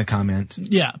 +1 the comment.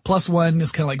 Yeah, +1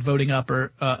 is kind of like voting up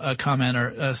or a comment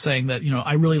or saying that, you know,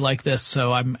 I really like this,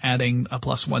 so I'm adding a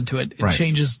 +1 to it. It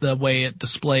changes the way it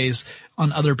displays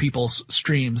on other people's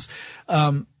streams.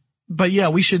 But yeah,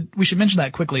 we should mention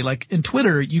that quickly. Like in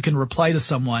Twitter, you can reply to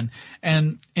someone,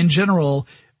 and in general,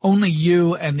 only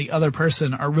you and the other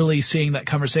person are really seeing that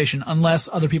conversation unless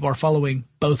other people are following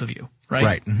both of you, right?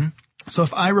 Right. Mm-hmm. So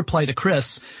if I reply to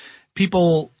Chris,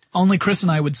 only Chris and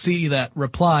I would see that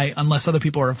reply unless other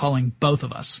people are following both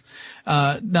of us.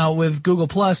 Now with Google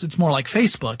Plus, it's more like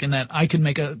Facebook in that I can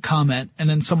make a comment and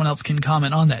then someone else can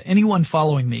comment on that. Anyone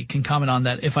following me can comment on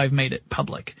that if I've made it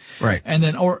public. Right. And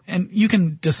then, and you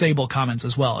can disable comments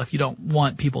as well if you don't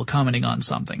want people commenting on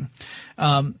something.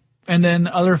 And then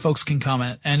other folks can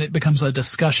comment, and it becomes a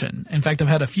discussion. In fact, I've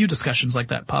had a few discussions like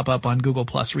that pop up on Google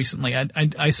Plus recently.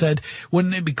 I said,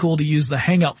 wouldn't it be cool to use the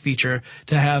Hangout feature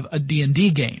to have a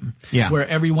D&D game? Yeah. Where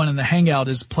everyone in the Hangout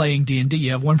is playing D&D.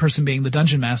 You have one person being the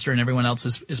dungeon master and everyone else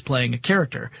is playing a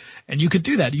character. And you could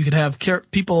do that. You could have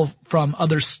people from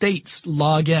other states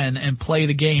log in and play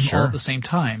the game all at the same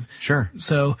time. Sure.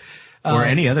 So, Or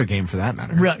any other game for that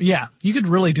matter. Yeah, you could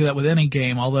really do that with any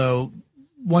game, although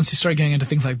once you start getting into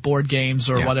things like board games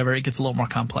or whatever, it gets a little more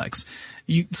complex.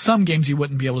 Some games you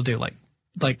wouldn't be able to do,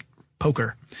 like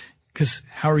poker, because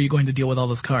how are you going to deal with all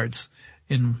those cards?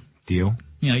 Deal?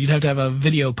 You'd have to have a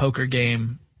video poker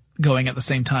game going at the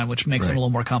same time, which makes it a little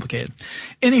more complicated.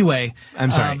 Anyway.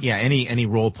 I'm sorry. Any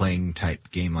role-playing type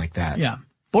game like that. Yeah.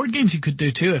 Board games you could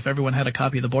do too if everyone had a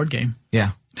copy of the board game.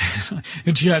 Yeah.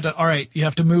 You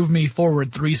have to move me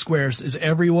forward 3 squares. Is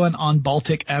everyone on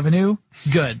Baltic Avenue?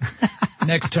 Good.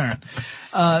 Next turn.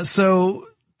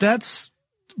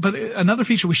 But another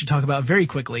feature we should talk about very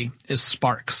quickly is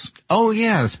Sparks. Oh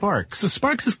yeah, Sparks. So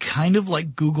Sparks is kind of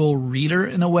like Google Reader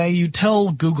in a way. You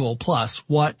tell Google Plus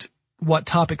what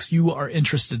topics you are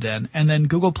interested in, and then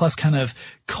Google Plus kind of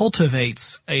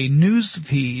cultivates a news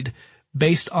feed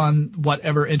based on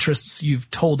whatever interests you've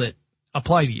told it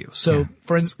apply to you. So,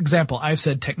 for example, I've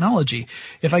said technology.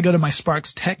 If I go to my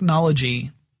Sparks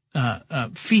technology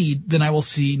feed, then I will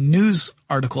see news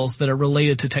articles that are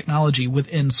related to technology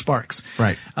within Sparks.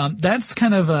 Right. That's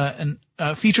kind of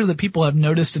a feature that people have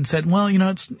noticed and said, well,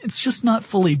 it's just not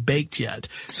fully baked yet.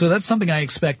 So that's something I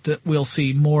expect that we'll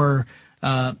see more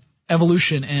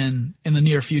evolution in the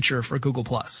near future for Google+.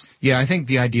 Yeah, I think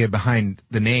the idea behind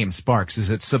the name Sparks is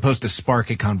it's supposed to spark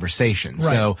a conversation. Right.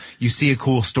 So you see a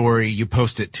cool story, you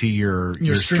post it to your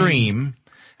stream,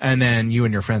 and then you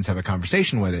and your friends have a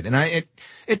conversation with it. And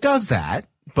it does that,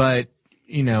 but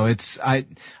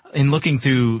in looking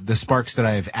through the Sparks that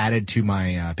I've added to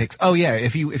my picks. Oh yeah,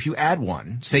 if you add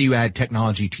one, say you add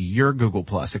technology to your Google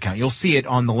Plus account, you'll see it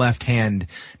on the left-hand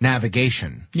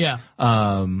navigation. Yeah.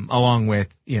 Along with,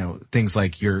 things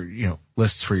like your,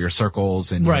 lists for your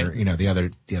circles and right. your, the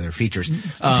other features.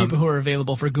 People who are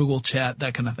available for Google Chat,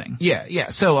 that kind of thing. Yeah, yeah.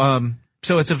 So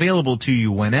it's available to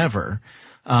you whenever.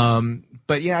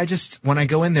 But yeah, when I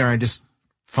go in there, I just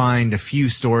find a few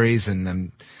stories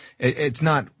and it's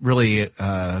not really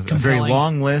a very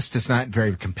long list. It's not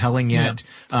very compelling yet.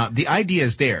 Yeah. The idea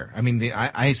is there. I mean,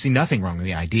 I see nothing wrong with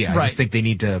the idea. I just think they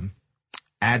need to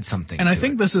add something. And I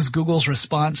think this is Google's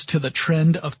response to the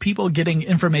trend of people getting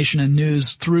information and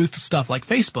news through stuff like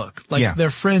Facebook. Like their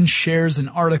friend shares an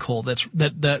article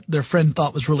that their friend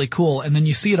thought was really cool, and then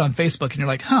you see it on Facebook and you're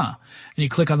like, huh. And you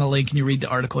click on the link and you read the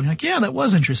article and you're like, yeah, that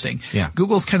was interesting. Yeah.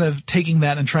 Google's kind of taking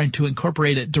that and trying to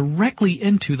incorporate it directly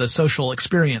into the social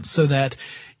experience so that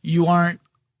you don't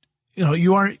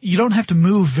have to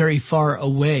move very far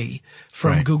away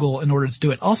from Google in order to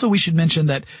do it. Also, we should mention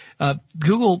that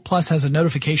Google Plus has a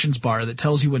notifications bar that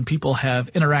tells you when people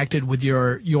have interacted with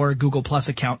your Google Plus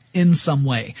account in some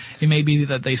way. It may be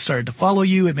that they started to follow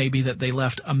you. It may be that they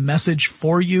left a message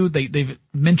for you. They've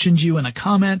mentioned you in a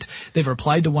comment. They've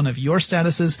replied to one of your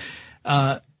statuses.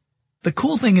 The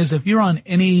cool thing is if you're on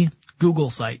any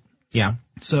Google site,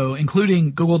 so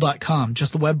including google.com,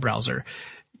 just the web browser,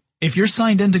 if you're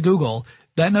signed into Google,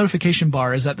 that notification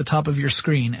bar is at the top of your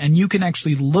screen, and you can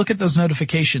actually look at those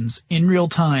notifications in real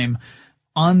time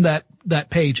on that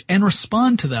page and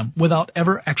respond to them without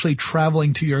ever actually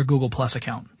traveling to your Google Plus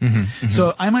account. Mm-hmm, mm-hmm.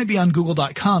 So I might be on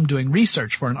google.com doing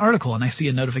research for an article, and I see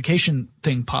a notification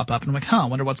thing pop up, and I'm like, I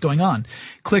wonder what's going on.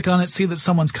 Click on it, see that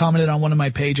someone's commented on one of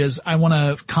my pages. I want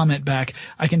to comment back.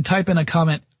 I can type in a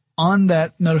comment on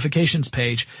that notifications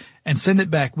page and send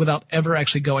it back without ever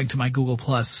actually going to my Google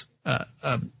Plus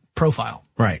profile.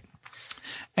 Right.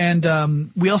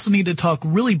 And we also need to talk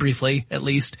really briefly, at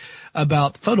least,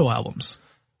 about photo albums.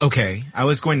 Okay. I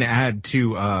was going to add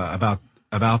too about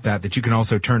that you can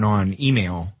also turn on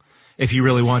email if you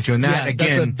really want to. And that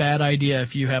again, that's a bad idea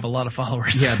if you have a lot of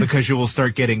followers. Yeah, because you will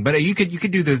start getting. But you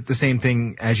could do the same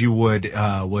thing as you would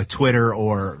with Twitter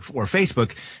or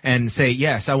Facebook and say,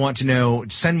 yes, I want to know.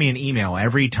 Send me an email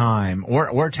every time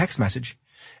or a text message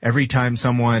every time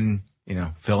someone.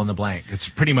 Fill in the blank. It's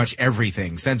pretty much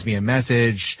everything. Sends me a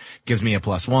message, gives me a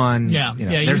 +1. Yeah.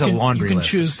 There's a laundry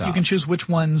list of stuff. You can choose which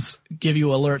ones give you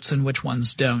alerts and which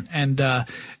ones don't. And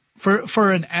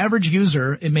for an average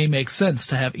user, it may make sense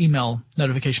to have email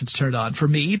notifications turned on. For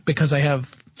me, because I have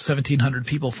 1,700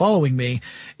 people following me,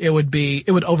 it would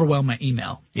overwhelm my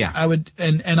email. Yeah. I would,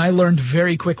 and I learned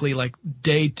very quickly, like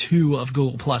day 2 of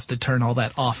Google Plus, to turn all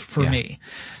that off for me.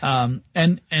 I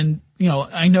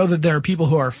know that there are people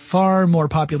who are far more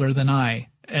popular than I,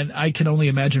 and I can only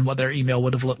imagine what their email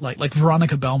would have looked like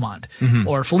Veronica Belmont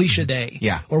or Felicia Day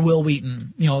or Will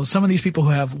Wheaton. Some of these people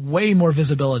who have way more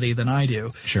visibility than I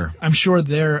do. Sure. I'm sure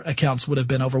their accounts would have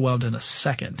been overwhelmed in a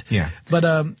second. Yeah.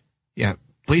 But,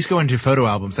 please go into photo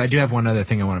albums. I do have one other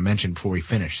thing I want to mention before we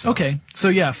finish. So. Okay.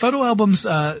 So photo albums,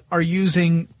 are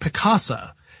using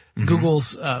Picasa,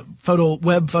 Google's,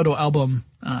 web photo album,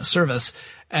 service.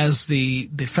 as the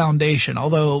foundation,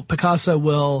 although Picasa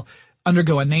will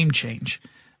undergo a name change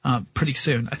pretty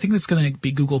soon. I think it's going to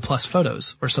be Google Plus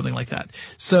Photos or something like that.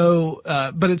 So,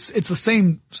 but it's the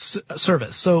same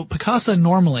service. So Picasa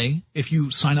normally, if you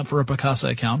sign up for a Picasa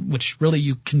account, which really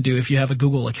you can do if you have a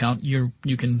Google account, you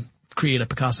can create a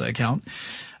Picasa account.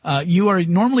 You are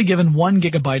normally given 1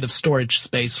 gigabyte of storage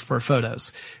space for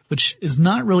photos, which is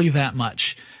not really that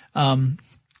much.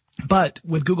 But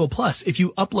with Google Plus, if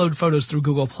you upload photos through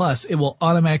Google Plus, it will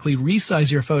automatically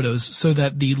resize your photos so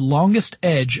that the longest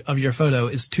edge of your photo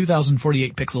is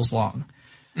 2048 pixels long.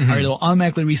 Mm-hmm. All right, it'll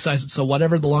automatically resize it so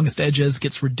whatever the longest edge is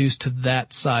gets reduced to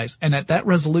that size. And at that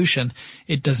resolution,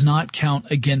 it does not count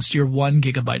against your 1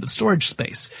 gigabyte of storage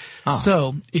space.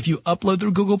 So if you upload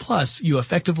through Google Plus, you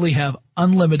effectively have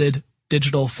unlimited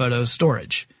digital photo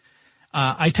storage.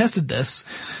 I tested this,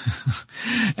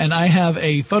 and I have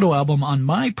a photo album on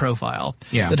my profile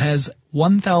that has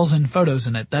 1,000 photos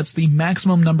in it. That's the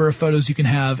maximum number of photos you can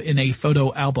have in a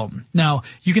photo album. Now,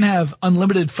 you can have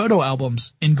unlimited photo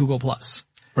albums in Google+.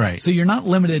 Right. So you're not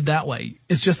limited that way.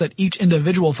 It's just that each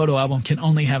individual photo album can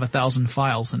only have 1,000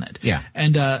 files in it. Yeah.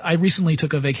 And I recently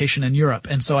took a vacation in Europe,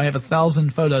 and so I have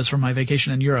 1,000 photos from my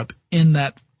vacation in Europe in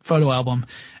that photo album.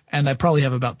 And I probably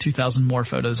have about 2,000 more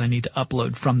photos I need to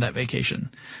upload from that vacation.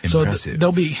 Impressive. So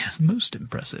there'll be, most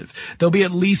impressive, there'll be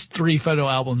at least 3 photo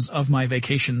albums of my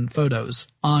vacation photos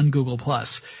on Google+.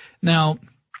 Now,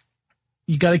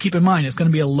 you gotta keep in mind, it's gonna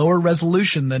be a lower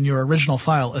resolution than your original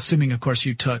file, assuming, of course,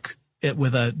 you took it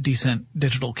with a decent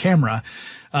digital camera.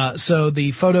 So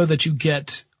the photo that you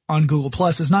get on Google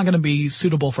Plus is not going to be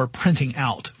suitable for printing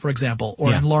out, for example,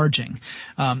 or enlarging.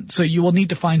 So you will need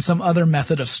to find some other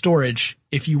method of storage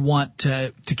if you want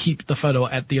to keep the photo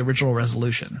at the original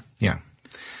resolution. Yeah.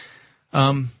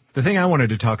 The thing I wanted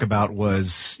to talk about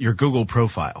was your Google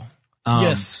profile.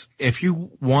 Yes. If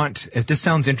this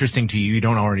sounds interesting to you, you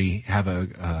don't already have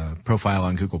a profile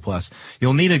on Google Plus,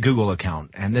 you'll need a Google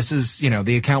account. And this is,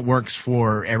 the account works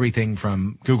for everything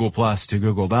from Google Plus to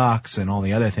Google Docs and all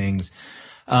the other things.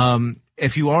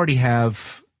 If you already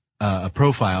have a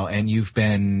profile and you've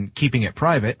been keeping it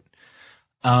private,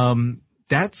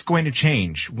 that's going to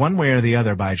change one way or the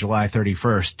other by July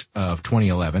 31st of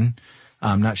 2011.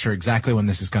 I'm not sure exactly when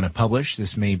this is going to publish.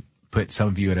 This may put some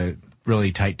of you at a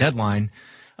really tight deadline.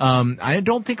 I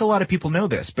don't think a lot of people know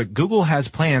this, but Google has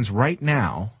plans right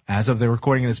now, as of the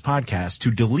recording of this podcast,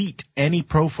 to delete any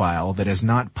profile that is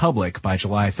not public by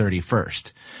July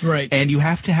 31st. Right. And you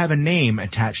have to have a name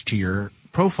attached to your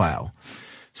profile.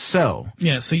 So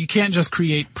you can't just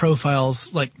create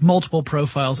profiles, like multiple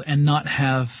profiles, and not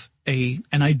have an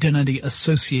identity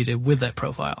associated with that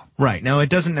profile. Right. Now, it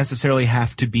doesn't necessarily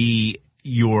have to be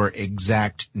your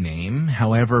exact name.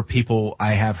 However,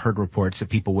 I have heard reports that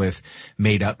people with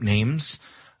made up names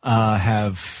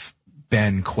have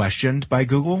been questioned by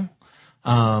Google,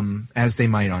 as they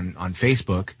might on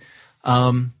Facebook.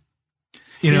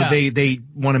 They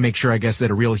want to make sure, I guess,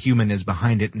 that a real human is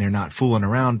behind it and they're not fooling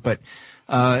around. But,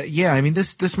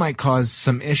 this might cause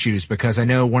some issues, because I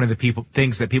know one of the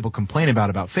things that people complain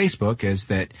about Facebook is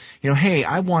that, hey,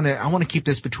 I want to keep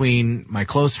this between my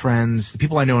close friends, the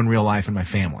people I know in real life, and my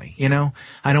family.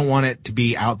 I don't want it to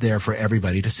be out there for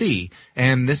everybody to see.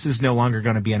 And this is no longer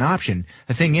going to be an option.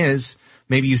 The thing is,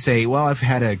 maybe you say, well, I've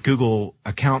had a Google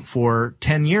account for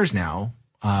 10 years now.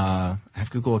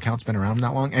 Have Google accounts been around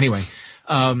that long? Anyway,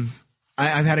 I've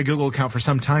had a Google account for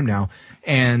some time now,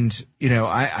 and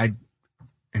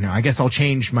I guess I'll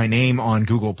change my name on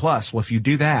Google Plus. Well, if you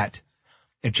do that,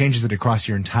 it changes it across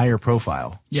your entire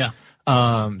profile. Yeah.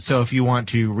 So if you want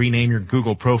to rename your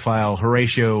Google profile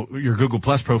your Google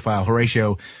Plus profile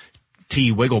Horatio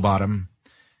T. Wigglebottom,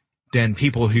 then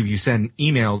people who you send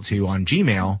email to on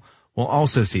Gmail will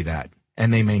also see that,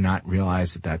 and they may not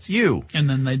realize that that's you. And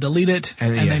then they delete it,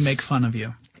 and they make fun of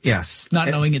you. Yes. Not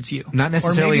knowing it's you. Not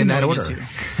necessarily in that order.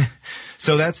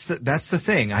 So that's the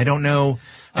thing. I don't know.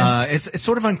 It's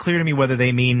sort of unclear to me whether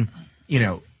they mean,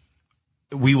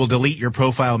 we will delete your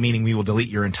profile, meaning we will delete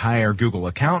your entire Google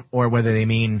account, or whether they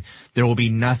mean there will be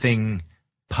nothing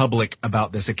public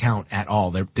about this account at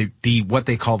all. What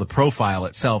they call the profile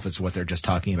itself is what they're just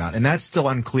talking about. And that's still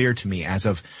unclear to me as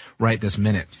of right this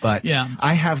minute. But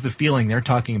I have the feeling they're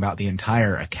talking about the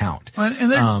entire account.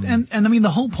 And I mean,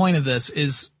 the whole point of this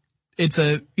is it's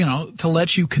to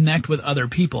let you connect with other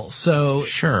people. So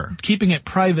sure, keeping it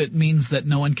private means that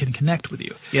no one can connect with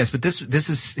you. Yes, but this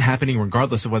is happening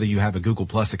regardless of whether you have a Google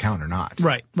Plus account or not.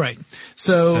 Right.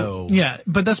 So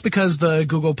but that's because the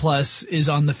Google Plus is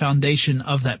on the foundation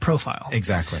of that profile.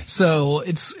 Exactly. So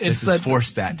this has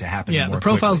forced that to happen. Yeah, the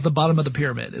profile's the bottom of the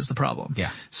pyramid is the problem. Yeah.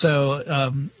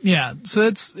 So so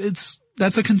it's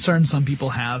that's a concern some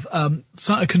people have.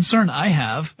 So a concern I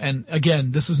have, and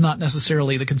again, this is not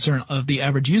necessarily the concern of the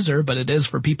average user, but it is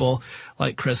for people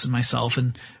like Chris and myself,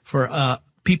 and for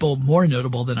people more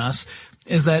notable than us,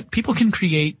 is that people can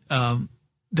create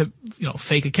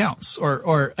fake accounts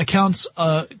or accounts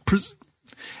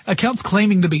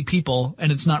claiming to be people,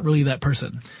 and it's not really that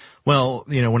person. Well,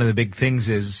 one of the big things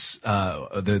is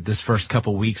this first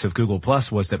couple weeks of Google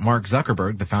Plus was that Mark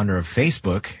Zuckerberg, the founder of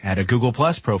Facebook, had a Google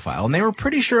Plus profile, and they were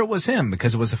pretty sure it was him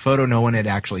because it was a photo no one had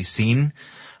actually seen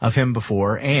of him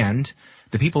before, and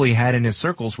the people he had in his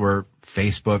circles were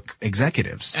Facebook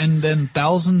executives. And then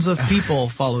thousands of people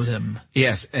followed him.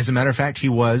 Yes. As a matter of fact, he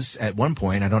was, at one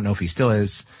point, I don't know if he still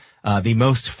is, the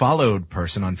most followed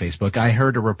person on Facebook. I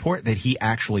heard a report that he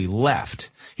actually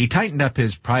left. He tightened up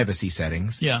his privacy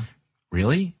settings. Yeah.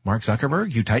 Really? Mark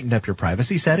Zuckerberg? You tightened up your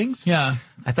privacy settings? Yeah.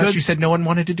 I thought you said no one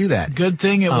wanted to do that. Good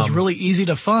thing it was really easy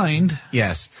to find.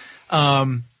 Yes.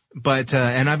 But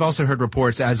and I've also heard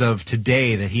reports as of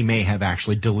today that he may have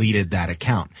actually deleted that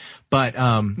account. But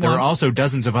there are also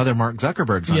dozens of other Mark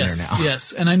Zuckerbergs on there now.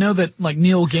 Yes. And I know that like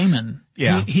Neil Gaiman,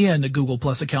 yeah, he had a Google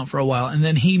Plus account for a while, and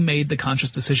then he made the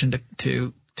conscious decision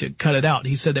to cut it out.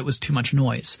 He said it was too much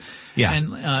noise. Yeah.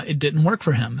 And it didn't work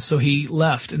for him, so he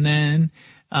left. And then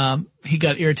he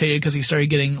got irritated because he started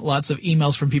getting lots of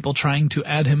emails from people trying to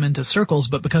add him into circles,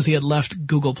 but because he had left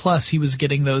Google Plus, he was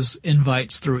getting those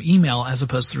invites through email as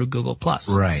opposed through Google Plus.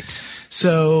 Right.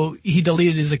 So he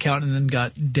deleted his account and then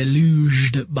got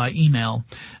deluged by email.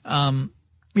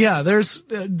 There's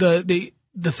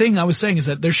the thing I was saying is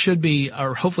that there should be,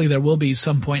 or hopefully there will be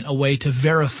some point, a way to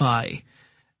verify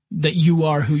that you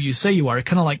are who you say you are.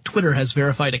 Kind of like Twitter has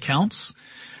verified accounts.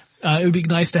 It would be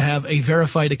nice to have a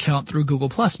verified account through Google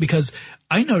Plus, because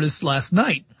I noticed last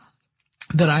night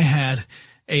that I had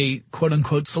a quote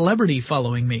unquote celebrity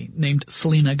following me named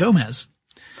Selena Gomez.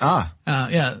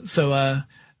 So,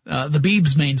 the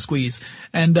Biebs main squeeze.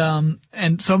 And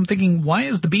so I'm thinking, why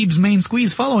is the Biebs main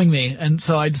squeeze following me? And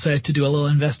so I decided to do a little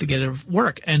investigative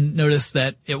work and noticed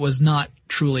that it was not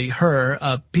truly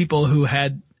her. People who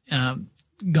had,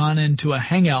 gone into a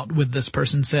hangout with this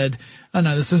person said, oh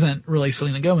no, this isn't really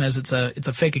Selena Gomez. It's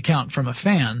a fake account from a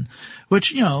fan,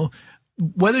 which,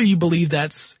 whether you believe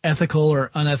that's ethical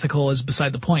or unethical is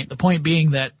beside the point. The point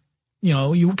being that,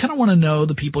 you kind of want to know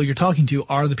the people you're talking to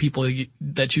are the people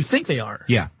that you think they are.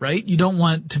 Yeah. Right? You don't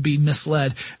want to be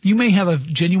misled. You may have a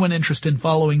genuine interest in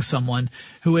following someone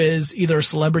who is either a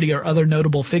celebrity or other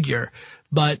notable figure,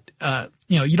 but,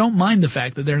 you don't mind the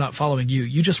fact that they're not following you.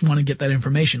 You just want to get that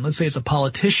information. Let's say it's a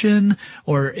politician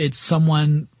or it's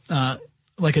someone,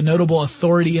 like a notable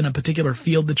authority in a particular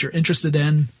field that you're interested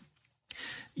in.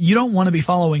 You don't want to be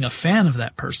following a fan of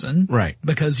that person. Right.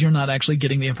 Because you're not actually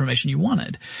getting the information you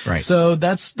wanted. Right. So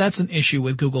that's an issue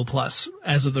with Google Plus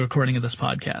as of the recording of this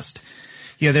podcast.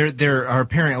 Yeah, there are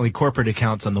apparently corporate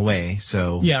accounts on the way,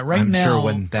 so yeah, I'm sure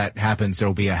when that happens,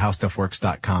 there'll be a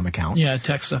HowStuffWorks.com account. Yeah, a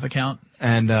Tech Stuff account.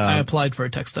 And I applied for a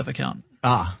Tech Stuff account.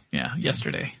 Yeah,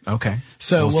 yesterday. Okay.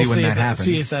 So we'll see when that happens.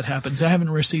 See if that happens. I haven't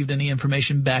received any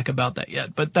information back about that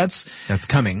yet, but that's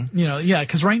coming.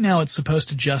 Because right now it's supposed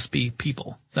to just be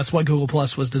people. That's what Google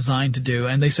Plus was designed to do.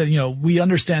 And they said, we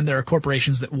understand there are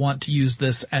corporations that want to use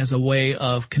this as a way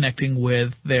of connecting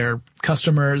with their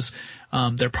customers,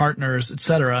 their partners,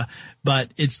 etc.,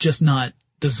 but it's just not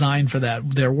designed for that.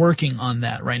 They're working on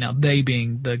that right now. They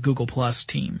being the Google Plus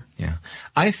team. Yeah.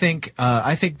 I think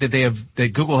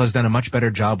that Google has done a much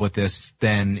better job with this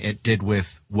than it did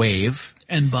with Wave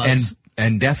and Buzz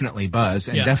and definitely Buzz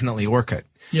and definitely Orkut.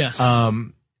 Yes.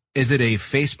 Is it a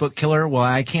Facebook killer? Well,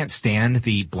 I can't stand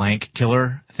the blank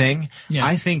killer thing. Yeah.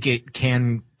 I think it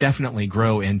can definitely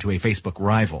grow into a Facebook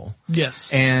rival.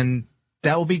 Yes. And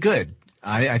that will be good.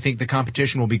 I think the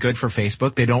competition will be good for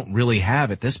Facebook. They don't really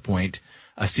have at this point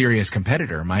a serious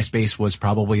competitor. MySpace was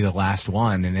probably the last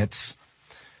one, and it's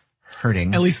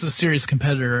hurting. At least a serious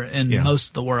competitor in most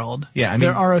of the world. Yeah,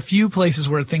 there are a few places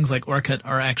where things like Orkut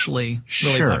are actually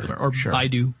really popular, or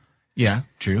Baidu. Yeah,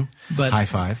 true. But High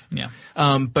Five. Yeah.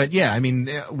 But yeah,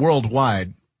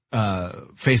 worldwide,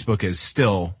 Facebook is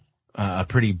still a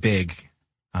pretty big,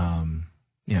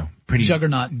 pretty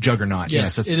juggernaut.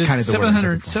 Yes, that's it is. kind of the word I'm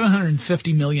looking for.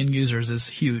 750 million users is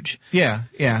huge. Yeah.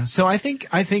 So I think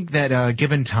that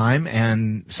given time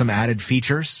and some added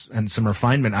features and some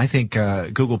refinement, I think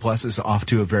Google Plus is off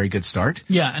to a very good start.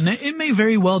 Yeah, and it may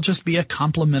very well just be a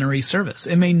complementary service.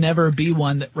 It may never be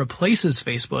one that replaces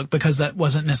Facebook, because that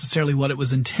wasn't necessarily what it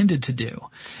was intended to do.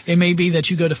 It may be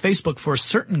that you go to Facebook for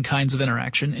certain kinds of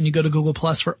interaction and you go to Google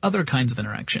Plus for other kinds of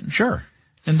interaction. Sure.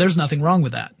 And there's nothing wrong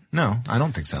with that. No, I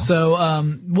don't think so.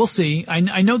 So, we'll see.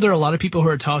 I know there are a lot of people who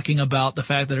are talking about the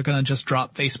fact that they're going to just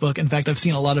drop Facebook. In fact, I've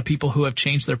seen a lot of people who have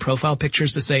changed their profile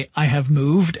pictures to say, I have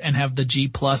moved, and have the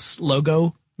G+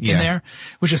 logo in there,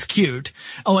 which is cute.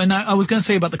 Oh, and I was going to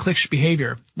say about the cliquish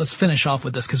behavior. Let's finish off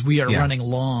with this because we are running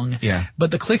long. Yeah.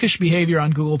 But the cliquish behavior on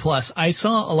Google+, I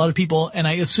saw a lot of people, and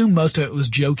I assume most of it was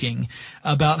joking,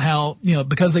 about how,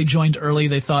 because they joined early,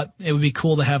 they thought it would be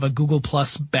cool to have a Google+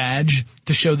 badge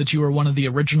to show that you were one of the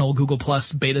original Google+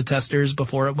 beta testers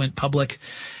before it went public,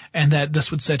 and that this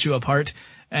would set you apart.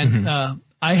 And,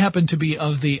 I happen to be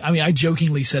I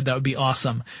jokingly said that would be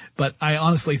awesome, but I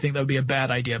honestly think that would be a bad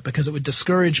idea because it would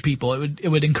discourage people. It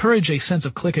would encourage a sense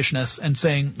of cliquishness and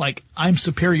saying, like, I'm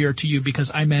superior to you because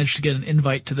I managed to get an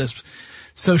invite to this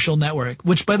social network,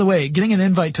 which, by the way, getting an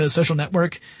invite to a social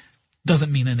network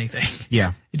doesn't mean anything.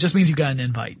 Yeah. It just means you got an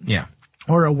invite. Yeah.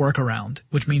 Or a workaround,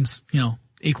 which means,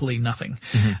 equally nothing.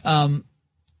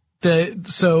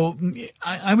 So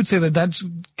I would say that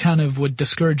kind of would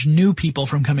discourage new people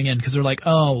from coming in because they're like,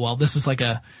 oh, well, this is like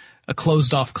a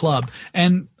closed off club.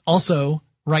 And also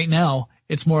right now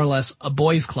it's more or less a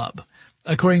boys club.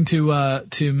 According to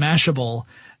Mashable,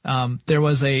 there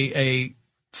was a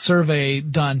survey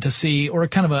done to see, or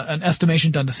kind of an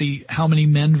estimation done to see how many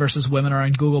men versus women are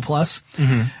in Google+.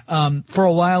 For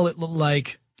a while it looked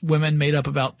like women made up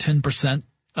about 10%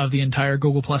 of the entire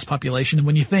Google+ population. And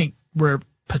when you think we're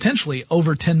potentially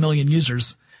over 10 million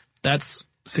users, that's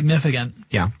significant.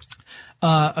 Yeah.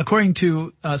 According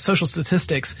to social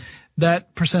statistics,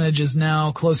 that percentage is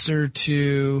now closer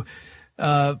to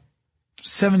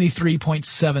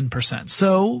 73.7%.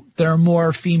 So there are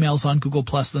more females on Google+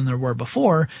 than there were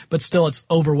before, but still it's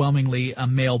overwhelmingly a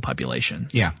male population.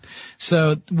 Yeah.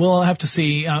 So we'll have to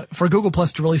see, for Google+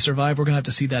 to really survive, we're going to have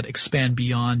to see that expand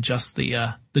beyond just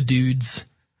the dudes.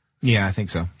 Yeah, I think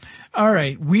so. All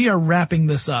right, we are wrapping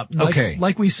this up. Okay.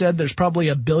 Like we said, there's probably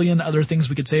a billion other things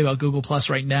we could say about Google+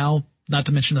 right now, not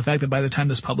to mention the fact that by the time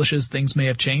this publishes, things may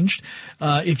have changed.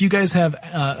 If you guys have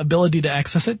ability to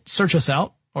access it, search us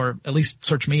out, or at least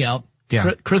search me out.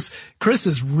 Yeah. Chris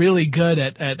is really good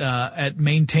at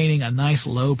maintaining a nice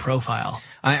low profile.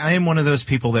 I am one of those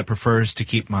people that prefers to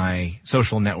keep my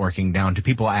social networking down to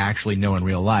people I actually know in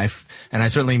real life, and I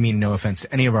certainly mean no offense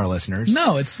to any of our listeners.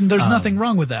 No, there's nothing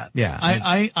wrong with that. Yeah.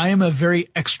 I am a very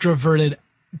extroverted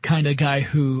kind of guy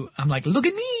who I'm like, look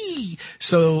at me.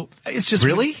 So it's just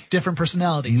really different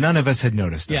personalities. None of us had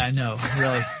noticed that. Yeah, I know,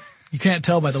 really. You can't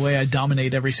tell by the way I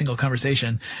dominate every single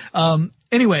conversation.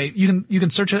 Anyway, you can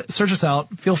search us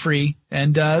out. Feel free.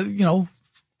 And,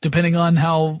 depending on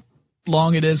how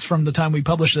long it is from the time we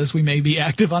publish this, we may be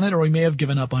active on it or we may have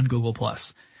given up on Google+.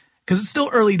 Cause it's still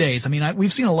early days. I mean,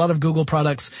 we've seen a lot of Google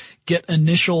products get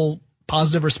initial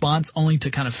positive response only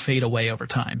to kind of fade away over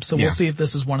time. So we'll see if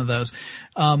this is one of those.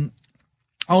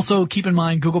 Also, keep in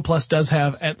mind, Google Plus does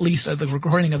have, at least at the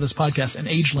recording of this podcast, an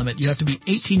age limit. You have to be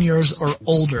 18 years or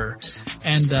older.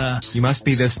 And, you must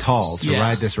be this tall to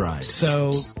ride this ride.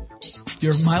 So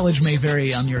your mileage may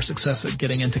vary on your success at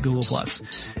getting into Google Plus.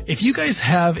 If you guys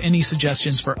have any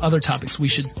suggestions for other topics we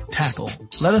should tackle,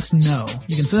 let us know.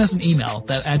 You can send us an email.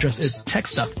 That address is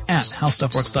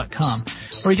techstuff@howstuffworks.com.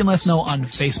 Or you can let us know on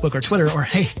Facebook or Twitter, or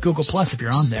hey, Google Plus if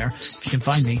you're on there, if you can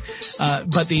find me.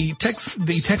 But the Tech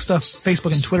Stuff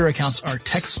Facebook and Twitter accounts are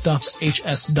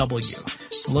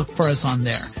TechStuffHSW. So look for us on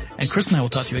there. And Chris and I will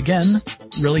talk to you again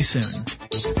really soon.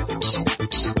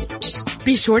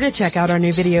 Be sure to check out our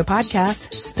new video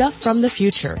podcast, Stuff from the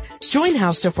Future. Join How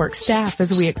Stuff Works staff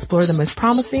as we explore the most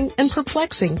promising and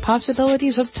perplexing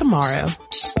possibilities of tomorrow.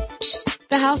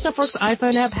 The How Stuff Works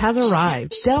iPhone app has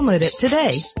arrived. Download it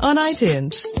today on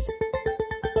iTunes.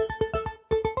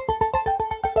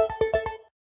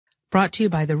 Brought to you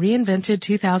by the reinvented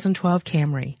 2012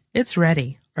 Camry. It's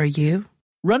ready. Are you?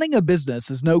 Running a business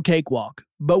is no cakewalk,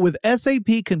 but with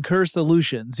SAP Concur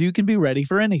Solutions, you can be ready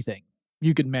for anything.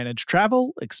 You can manage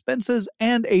travel, expenses,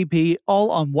 and AP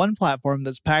all on one platform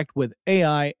that's packed with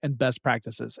AI and best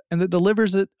practices, and that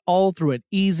delivers it all through an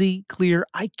easy, clear,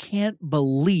 I can't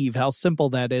believe how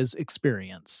simple that is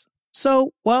experience.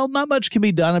 So, while not much can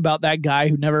be done about that guy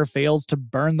who never fails to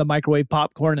burn the microwave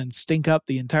popcorn and stink up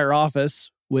the entire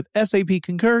office, with SAP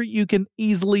Concur, you can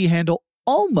easily handle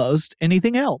almost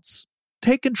anything else.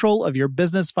 Take control of your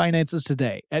business finances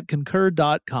today at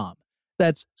Concur.com.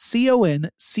 That's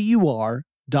CONCUR.com.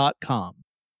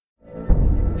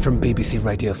 From BBC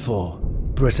Radio 4,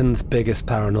 Britain's biggest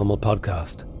paranormal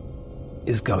podcast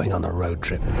is going on a road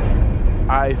trip.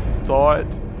 I thought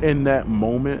in that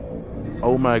moment,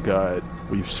 oh my God,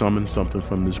 we've summoned something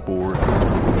from this board.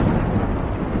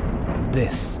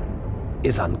 This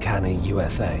is Uncanny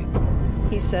USA.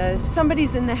 He says,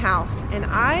 somebody's in the house, and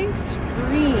I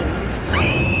screamed.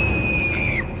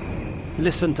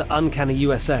 Listen to Uncanny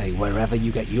USA wherever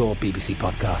you get your BBC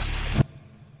podcasts,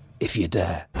 if you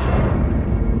dare.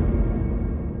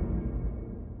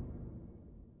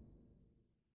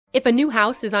 If a new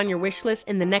house is on your wish list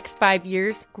in the next 5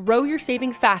 years, grow your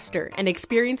savings faster and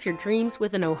experience your dreams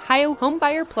with an Ohio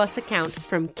Homebuyer Plus account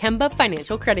from Kemba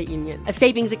Financial Credit Union. A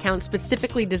savings account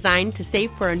specifically designed to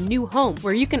save for a new home,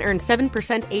 where you can earn 7%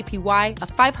 APY,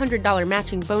 a $500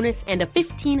 matching bonus, and a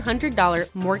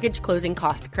 $1,500 mortgage closing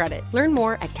cost credit. Learn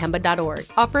more at Kemba.org.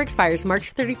 Offer expires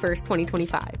March 31st,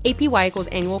 2025. APY equals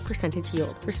annual percentage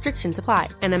yield. Restrictions apply.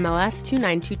 NMLS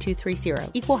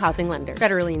 292230. Equal housing lender.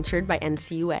 Federally insured by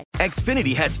NCUA.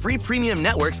 Xfinity has free premium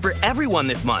networks for everyone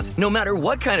this month, no matter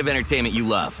what kind of entertainment you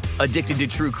love. Addicted to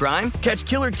true crime? Catch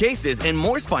killer cases and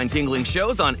more spine-tingling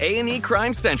shows on A&E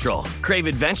Crime Central. Crave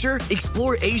adventure?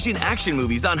 Explore Asian action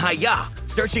movies on Hi-Ya.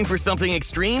 Searching for something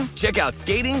extreme? Check out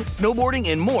skating,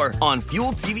 snowboarding, and more on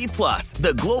Fuel TV Plus,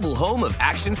 the global home of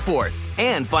action sports.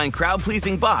 And find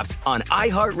crowd-pleasing bops on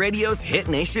iHeartRadio's Hit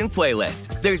Nation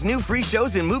playlist. There's new free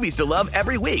shows and movies to love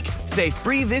every week. Say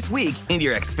free this week in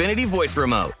your Xfinity voice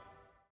remote.